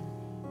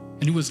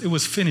 And it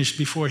was finished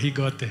before he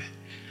got there.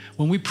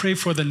 When we pray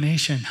for the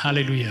nation,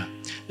 hallelujah,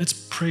 let's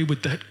pray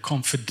with that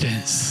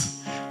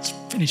confidence. Let's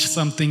finish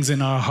some things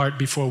in our heart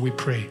before we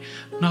pray.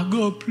 Now,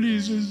 God,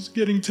 please, it's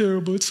getting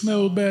terrible. It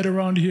smells bad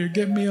around here.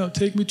 Get me out.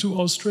 Take me to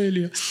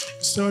Australia.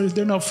 Sorry,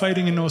 they're not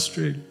fighting in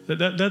Australia.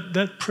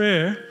 That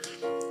prayer,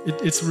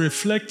 it's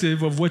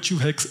reflective of what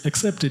you've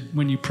accepted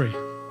when you pray.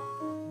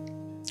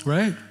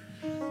 Right?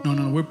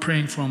 No, we're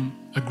praying from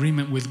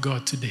agreement with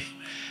God today.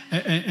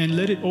 And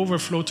let it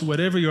overflow to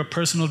whatever your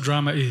personal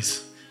drama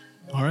is.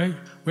 All right?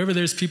 Wherever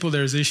there's people,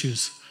 there's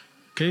issues.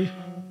 Okay?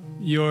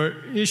 Your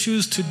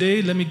issues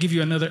today, let me give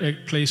you another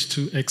place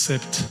to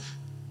accept.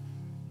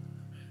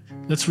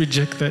 Let's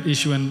reject that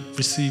issue and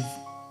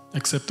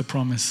accept the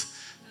promise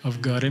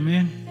of God.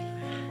 Amen?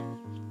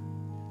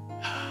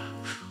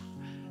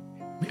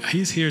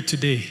 He's here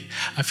today.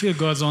 I feel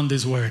God's on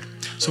this word.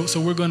 So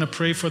we're going to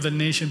pray for the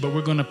nation, but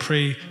we're going to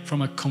pray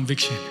from a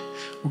conviction.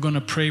 We're going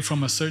to pray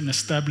from a certain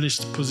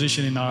established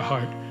position in our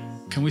heart.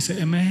 Can we say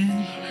amen?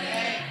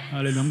 Amen.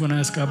 Hallelujah. I'm going to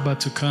ask Abba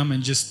to come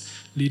and just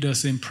lead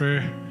us in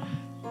prayer.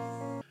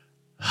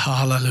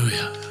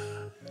 Hallelujah.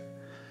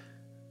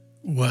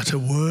 What a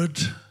word,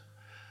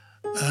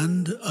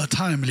 and a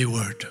timely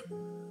word.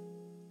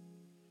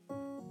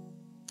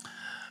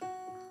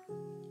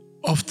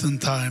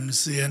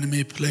 Oftentimes the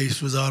enemy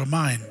plays with our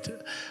mind.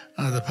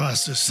 The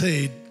pastor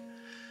said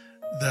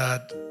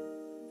that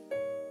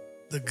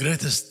the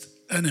greatest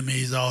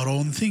enemy is our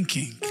own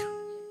thinking.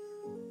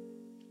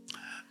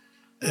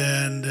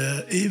 And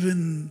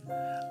even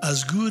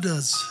as good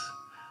as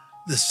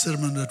the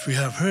sermon that we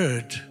have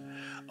heard,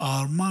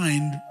 our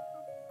mind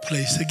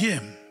plays a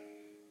game.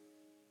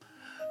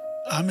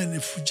 I mean,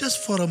 if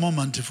just for a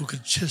moment, if we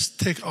could just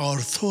take our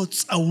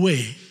thoughts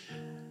away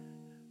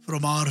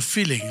from our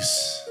feelings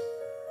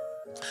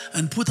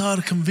and put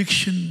our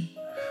conviction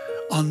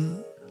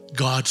on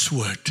God's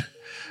word.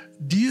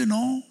 Do you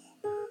know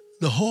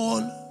the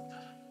whole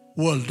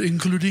world,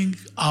 including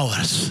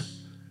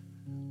ours,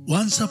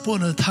 once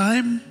upon a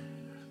time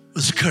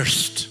was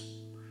cursed.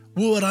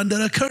 We were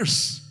under a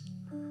curse.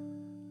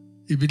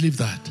 You believe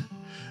that?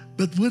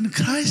 But when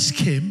Christ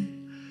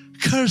came,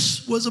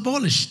 curse was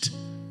abolished.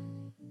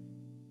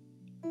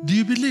 Do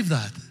you believe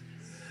that?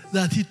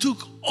 That He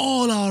took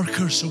all our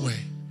curse away.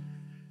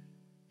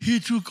 He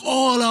took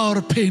all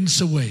our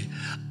pains away.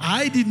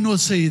 I did not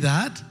say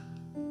that.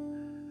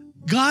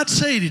 God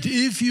said it.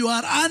 If you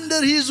are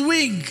under His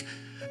wing,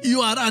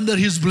 you are under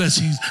His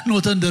blessings,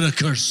 not under a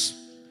curse.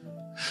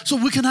 So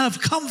we can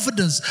have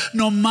confidence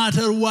no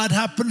matter what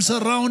happens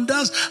around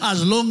us,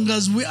 as long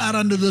as we are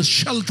under the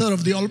shelter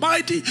of the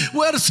Almighty,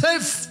 we're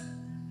safe.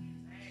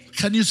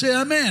 Can you say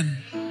amen?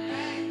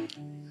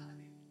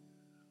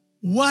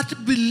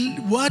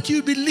 What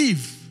you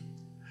believe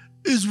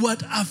is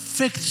what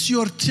affects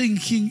your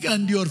thinking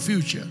and your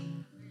future.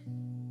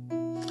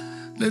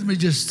 Let me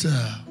just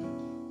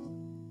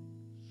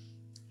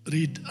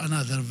read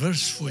another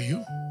verse for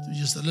you,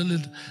 just a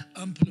little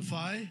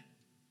amplify.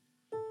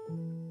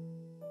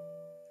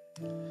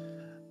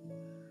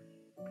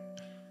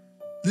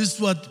 This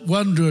is what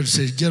one word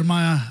says,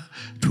 Jeremiah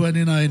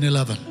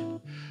 29:11.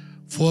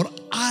 For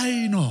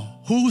I know.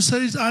 Who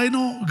says I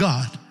know?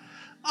 God.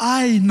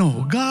 I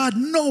know. God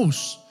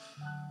knows.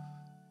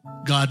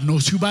 God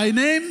knows you by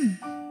name,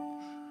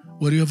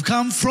 where you have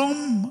come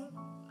from,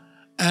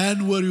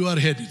 and where you are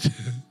headed.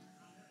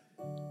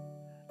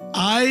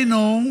 I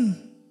know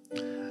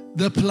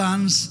the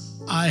plans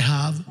I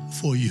have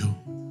for you,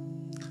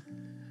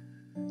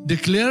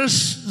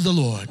 declares the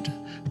Lord.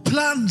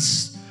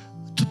 Plans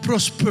to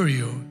prosper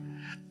you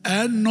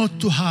and not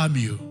to harm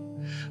you.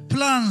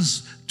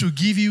 Plans to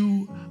give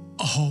you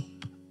a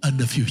hope and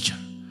a future.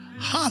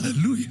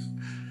 Hallelujah.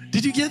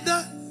 Did you get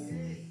that?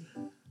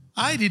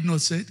 I did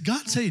not say it.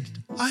 God said it.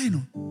 I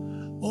know.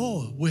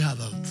 Oh, we have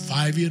a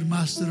 5-year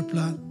master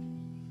plan.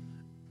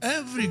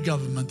 Every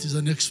government is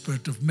an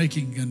expert of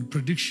making a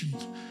prediction,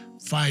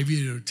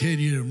 5-year or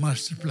 10-year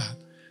master plan.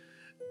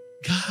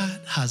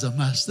 God has a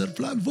master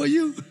plan for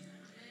you.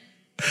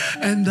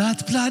 And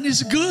that plan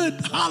is good.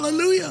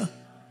 Hallelujah.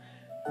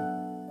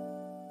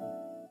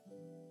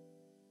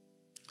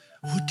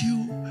 Would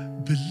you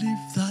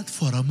believe that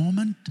for a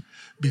moment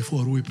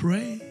before we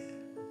pray?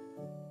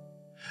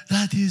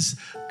 That is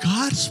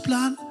God's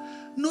plan,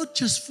 not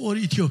just for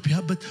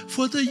Ethiopia, but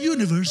for the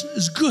universe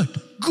is good.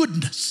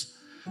 Goodness,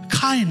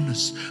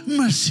 kindness,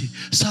 mercy,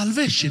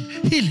 salvation,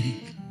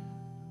 healing.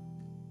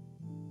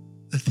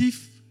 The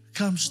thief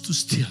comes to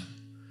steal,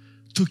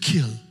 to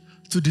kill,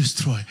 to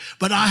destroy.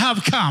 But I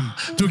have come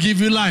to give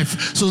you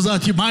life so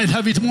that you might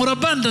have it more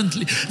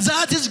abundantly.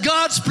 That is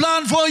God's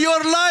plan for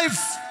your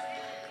life,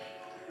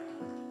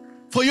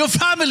 for your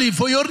family,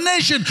 for your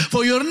nation,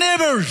 for your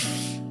neighbors.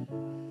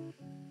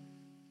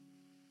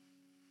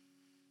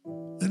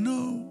 You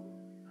know,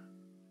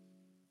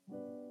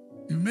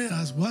 you may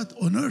ask, what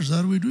on earth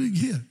are we doing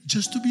here?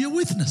 Just to be a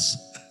witness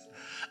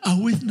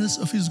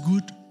of His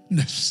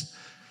goodness,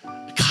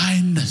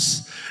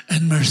 kindness,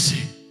 and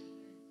mercy.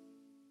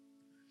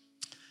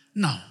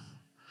 Now,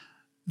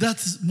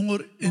 that's more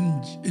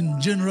in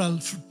general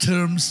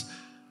terms.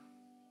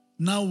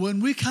 Now,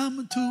 when we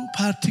come to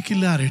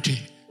particularity,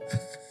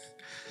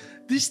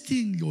 this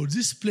thing or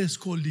this place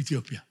called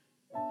Ethiopia,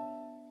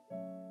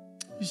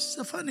 it's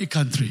a funny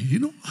country, you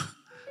know.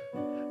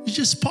 It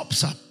just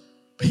pops up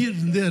here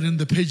and there in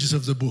the pages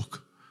of the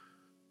book.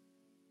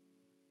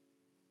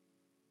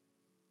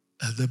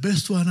 And the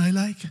best one I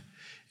like,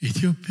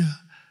 Ethiopia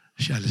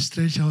shall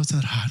stretch out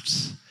her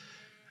hands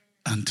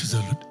unto the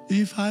Lord.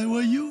 If I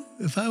were you,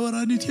 if I were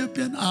an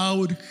Ethiopian, I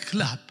would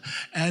clap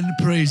and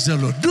praise the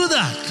Lord. Do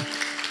that.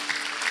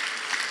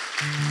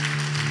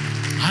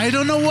 I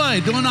don't know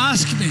why. Don't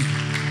ask me.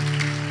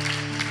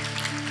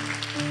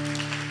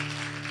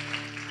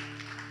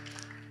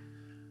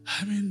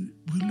 I mean,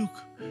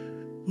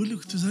 we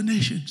look to the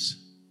nations.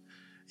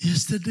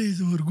 Yesterday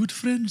they were good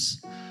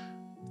friends.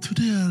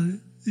 Today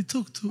they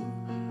talk to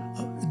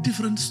a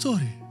different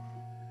story.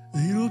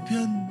 The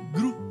European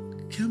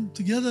group came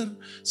together,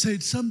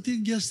 said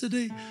something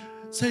yesterday,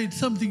 said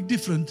something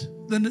different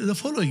than the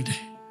following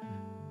day.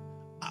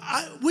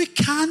 We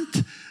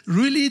can't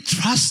really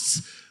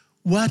trust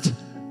what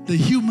the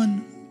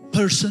human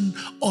person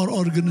or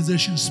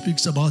organization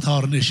speaks about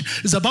our nation.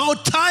 It's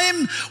about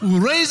time we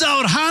raise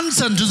our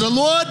hands unto the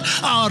Lord.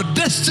 Our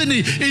destiny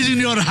is in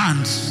your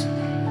hands.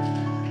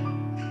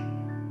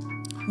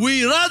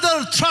 We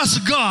rather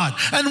trust God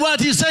and what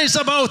He says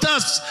about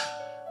us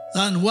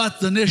than what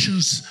the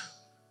nations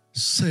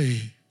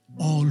say,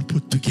 all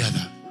put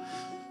together.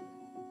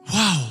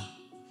 Wow.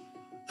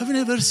 I've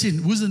never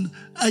seen, within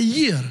a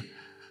year,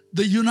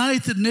 the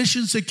United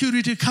Nations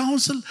Security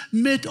Council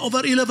met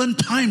over 11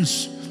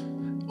 times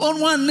on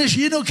one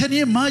nation. Can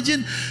you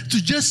imagine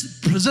to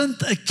just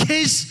present a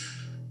case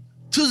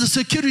to the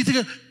Security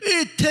Council?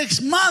 It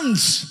takes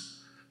months.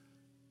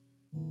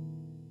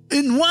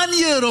 In 1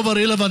 year, over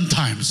 11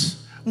 times.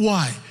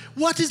 Why?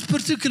 What is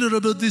particular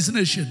about this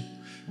nation?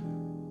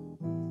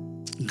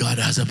 God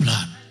has a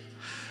plan.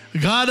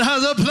 God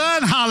has a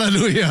plan.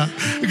 Hallelujah.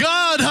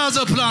 God has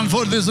a plan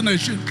for this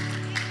nation.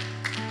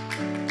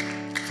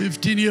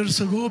 15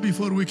 years ago,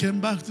 before we came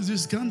back to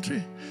this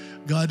country,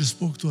 God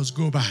spoke to us,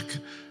 go back.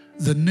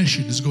 The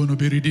nation is going to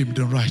be redeemed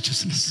in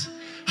righteousness.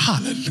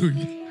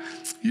 Hallelujah.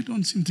 You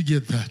don't seem to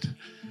get that.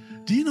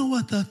 Do you know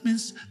what that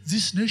means?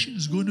 This nation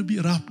is going to be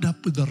wrapped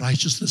up with the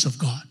righteousness of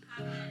God.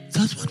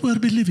 That's what we're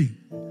believing.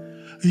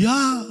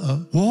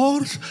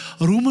 Wars,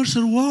 rumors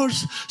of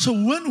wars. So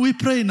when we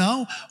pray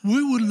now,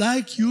 we would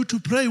like you to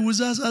pray with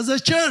us as a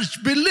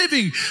church,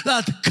 believing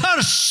that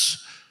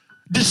curse,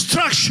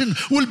 destruction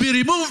will be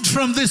removed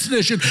from this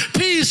nation.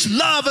 Peace,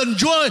 love, and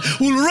joy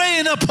will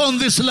reign upon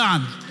this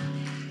land.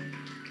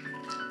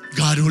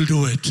 God will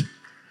do it.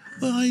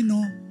 Well, I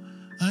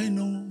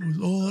know,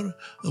 with all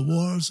the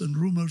wars and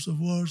rumors of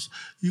wars,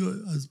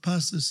 you, as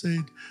Pastor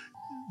said,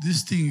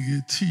 this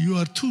thing, you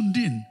are tuned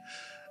in.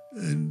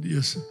 And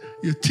your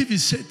TV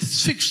set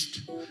is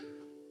fixed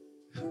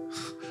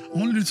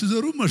only to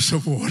the rumors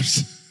of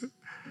wars.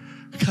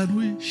 Can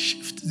we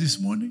shift this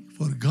morning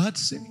for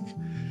God's sake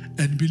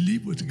and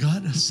believe what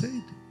God has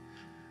said?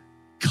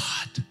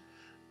 God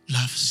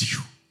loves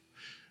you.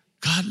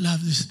 God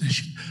loves this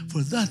nation.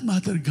 For that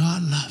matter,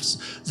 God loves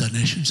the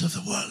nations of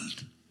the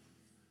world.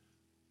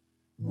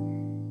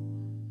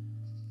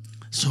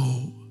 So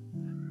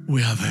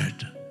we have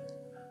heard.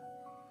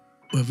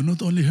 We have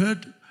not only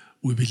heard,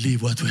 we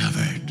believe what we have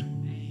heard.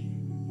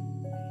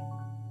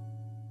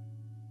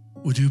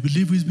 Would you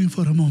believe with me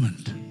for a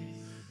moment?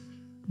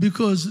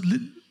 Because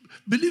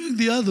believing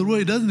the other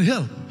way doesn't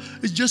help.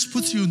 It just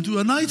puts you into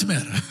a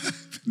nightmare.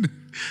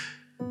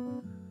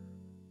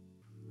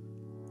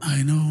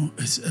 I know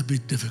it's a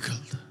bit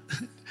difficult.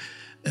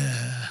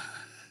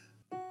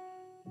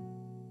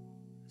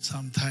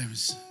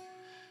 Sometimes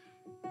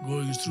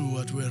going through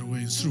what we're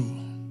going through.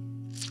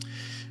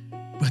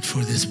 But for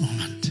this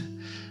moment,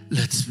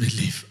 let's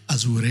believe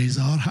as we raise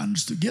our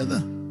hands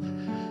together.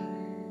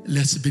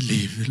 Let's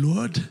believe,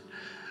 Lord,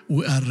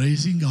 we are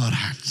raising our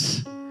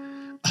hands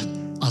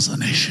as a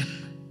nation,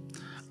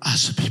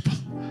 as a people.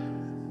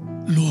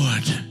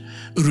 Lord,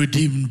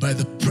 redeemed by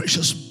the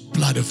precious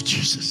blood of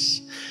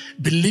Jesus,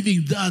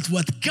 believing that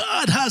what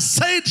God has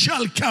said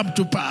shall come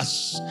to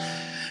pass.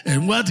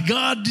 And what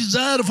God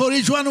desired for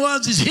each one of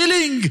us is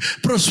healing,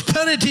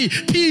 prosperity,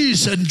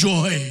 peace, and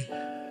joy.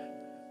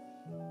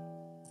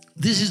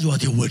 This is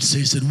what your word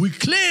says, and we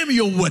claim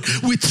your word.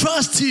 We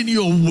trust in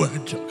your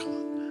word.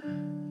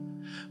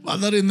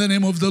 Father, in the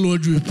name of the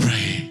Lord, we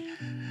pray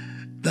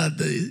that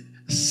the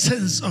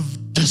sense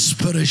of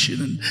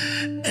desperation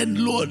and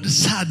Lord,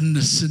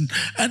 sadness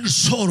and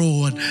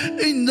sorrow, and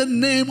in the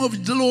name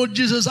of the Lord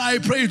Jesus, I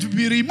pray to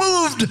be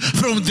removed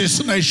from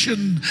this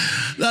nation,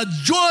 that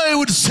joy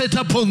would set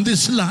upon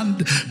this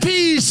land,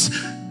 peace,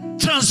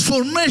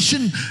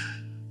 transformation,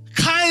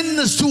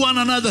 kindness to one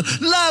another,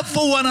 love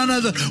for one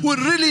another would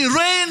really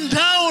rain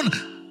down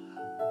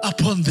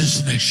upon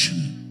this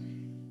nation.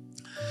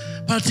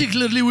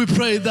 Particularly, we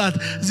pray that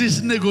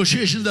this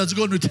negotiation that's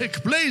going to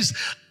take place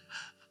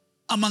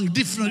among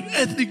different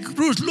ethnic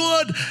groups,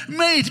 Lord,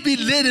 may it be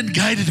led and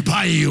guided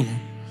by you.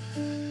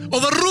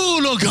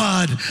 Overrule, oh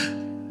God,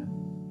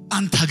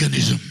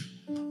 antagonism.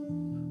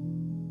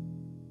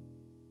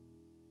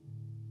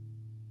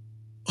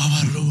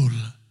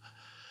 Overrule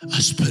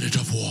a spirit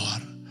of war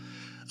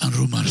and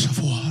rumors of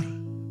war.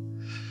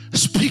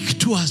 Speak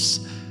to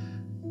us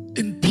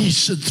in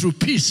peace and through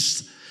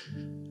peace.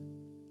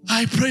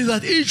 I pray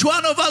that each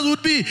one of us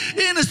would be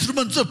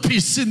instruments of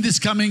peace in these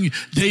coming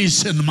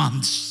days and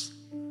months.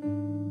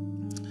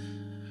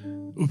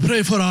 We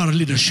pray for our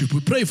leadership. We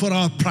pray for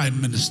our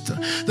Prime Minister,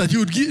 that you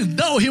would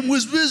endow him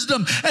with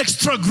wisdom,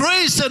 extra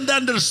grace and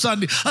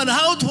understanding on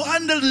how to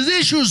handle these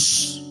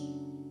issues.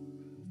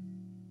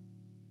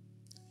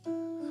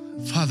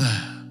 Father,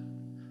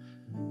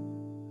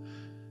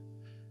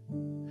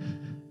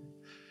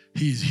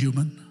 he is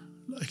human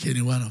like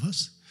any one of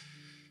us.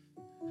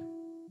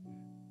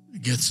 He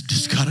gets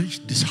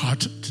discouraged,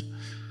 disheartened.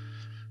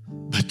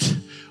 But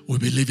we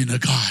believe in a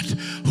God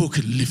who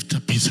can lift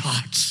up his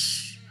hearts.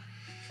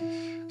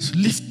 So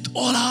lift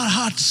all our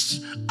hearts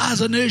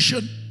as a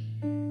nation,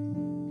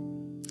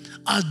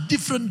 as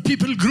different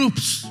people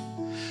groups.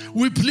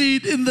 We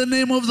plead in the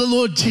name of the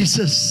Lord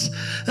Jesus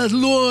that,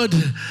 Lord,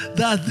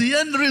 that the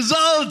end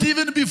result,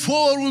 even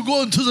before we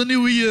go into the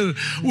new year,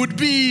 would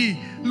be,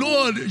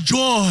 Lord,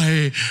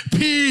 joy,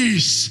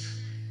 peace,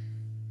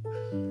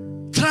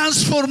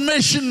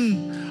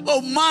 transformation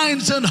of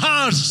minds and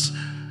hearts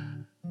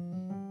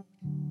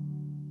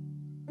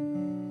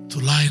to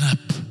line up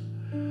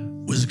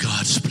with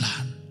God's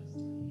plan.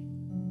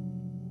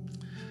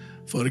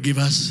 Forgive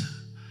us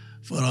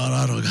for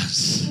our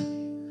arrogance.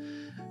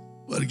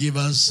 Forgive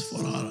us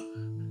for our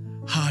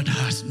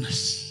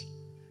hard-heartedness.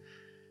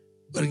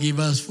 Forgive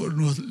us for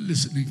not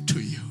listening to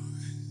you.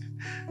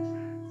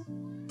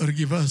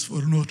 Forgive us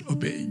for not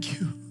obeying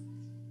you.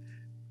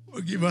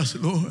 Forgive us,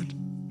 Lord,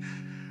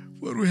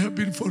 for we have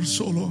been for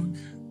so long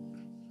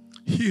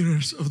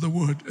hearers of the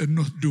word and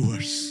not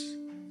doers.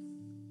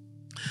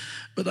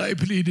 But I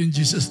plead in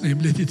Jesus' name,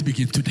 let it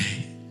begin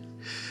today.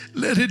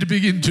 Let it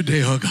begin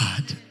today, oh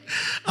God.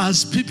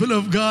 As people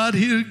of God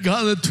here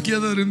gathered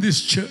together in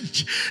this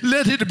church,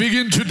 let it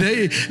begin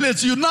today.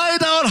 Let's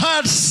unite our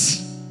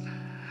hearts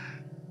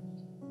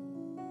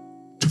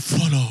to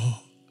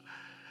follow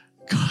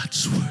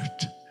God's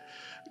word,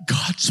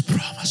 God's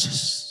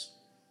promises.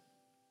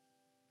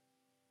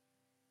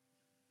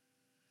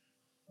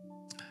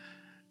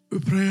 We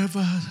pray,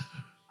 Father,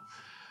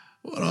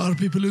 for our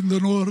people in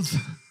the north,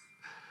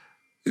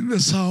 in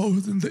the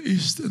south, in the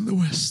east, and the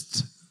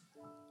west.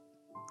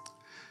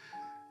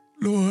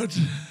 Lord,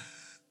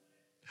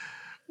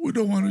 we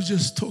don't want to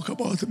just talk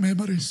about the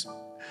memories.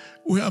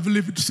 We have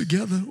lived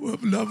together. We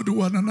have loved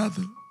one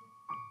another.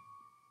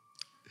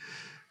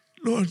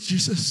 Lord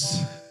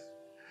Jesus,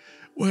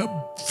 we have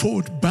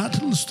fought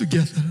battles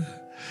together.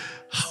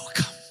 How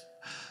come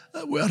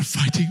that we are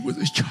fighting with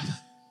each other?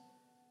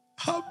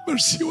 Have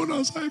mercy on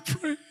us, I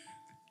pray.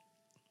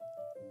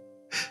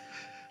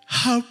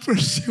 Have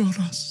mercy on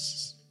us.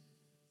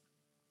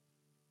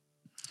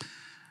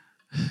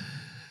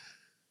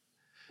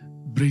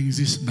 Bring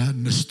this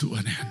madness to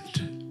an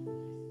end.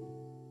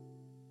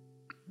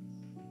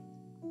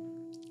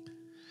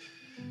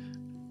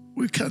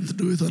 We can't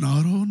do it on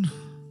our own,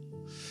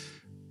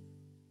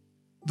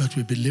 but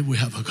we believe we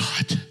have a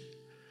God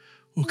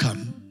who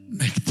can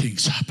make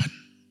things happen.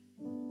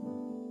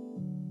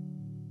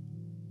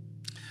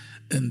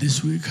 And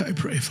this week I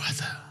pray,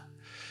 Father,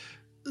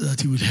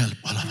 that you will help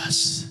all of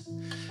us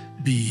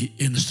be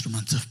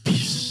instruments of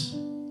peace,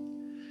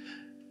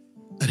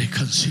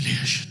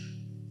 reconciliation,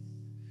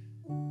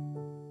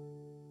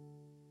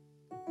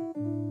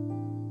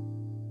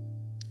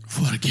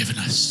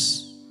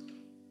 forgiveness.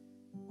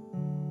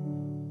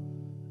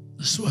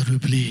 This is what we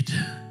plead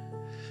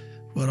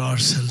for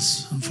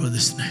ourselves and for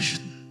this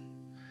nation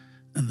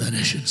and the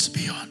nations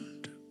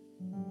beyond.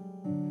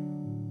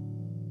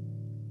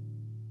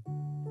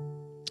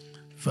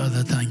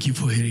 Father, thank you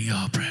for hearing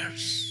our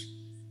prayers.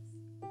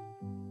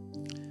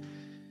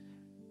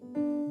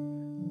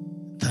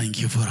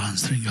 Thank you for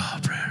answering our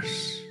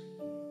prayers.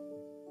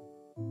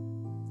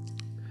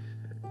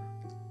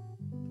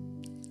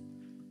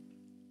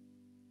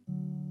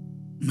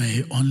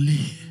 May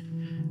only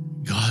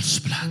God's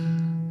plan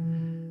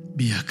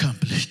be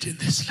accomplished in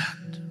this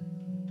land.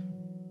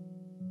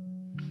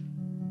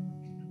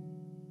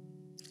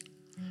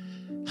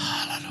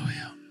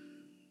 Hallelujah.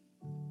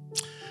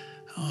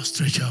 Now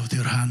stretch out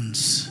your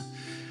hands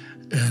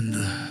and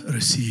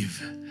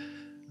receive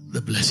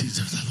the blessings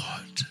of the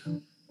Lord.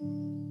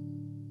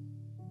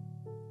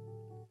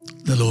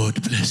 The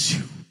Lord bless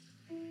you.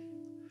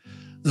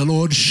 The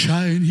Lord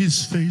shine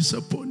his face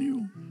upon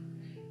you.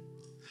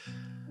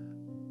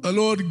 The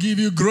Lord give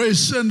you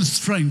grace and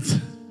strength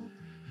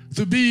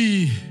to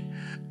be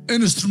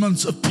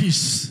instruments of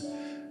peace,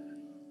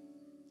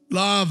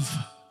 love,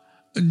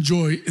 and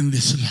joy in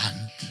this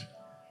land.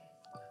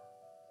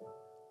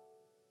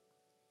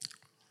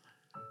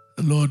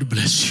 The Lord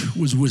bless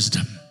you with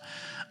wisdom,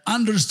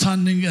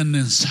 understanding, and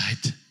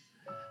insight,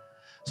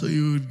 so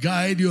you would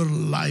guide your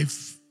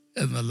life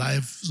and the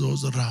life of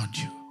those around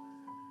you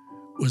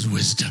with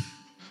wisdom,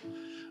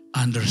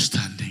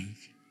 understanding,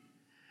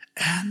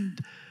 and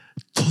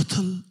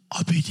total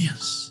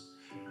obedience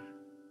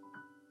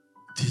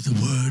to the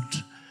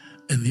word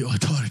and the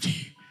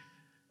authority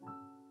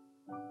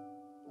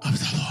of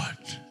the Lord.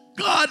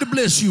 God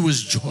bless you with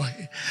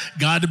joy.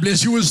 God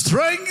bless you with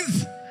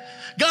strength.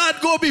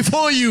 God go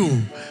before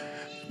you,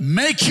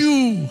 make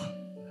you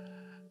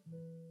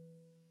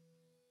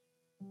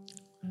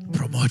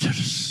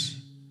promoters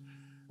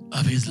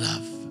of his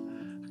love,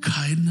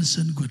 kindness,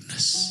 and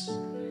goodness.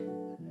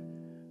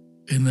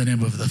 In the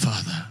name of the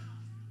Father,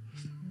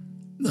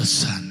 the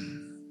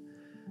Son,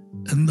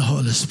 and the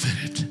Holy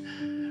Spirit.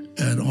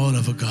 And all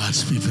of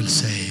God's people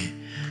say,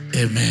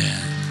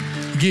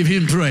 amen. Give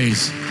him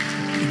praise.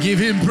 Give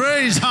him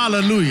praise.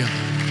 Hallelujah.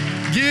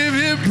 Give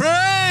him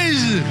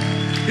praise.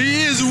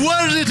 He is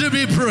worthy to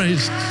be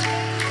praised.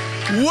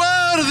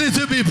 Worthy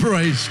to be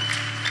praised.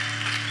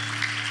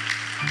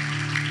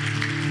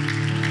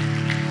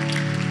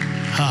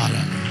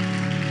 Hallelujah.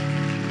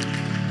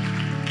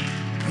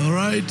 All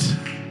right.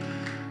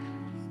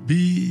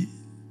 Be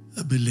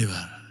a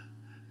believer.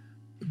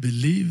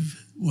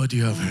 Believe what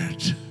you have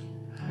heard.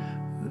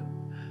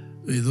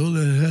 It will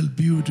help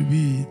you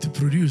to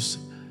produce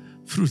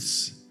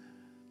fruits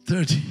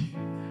 30,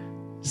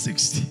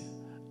 60,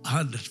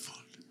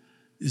 100-fold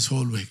this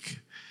whole week.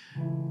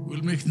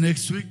 We'll make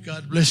next week.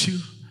 God bless you.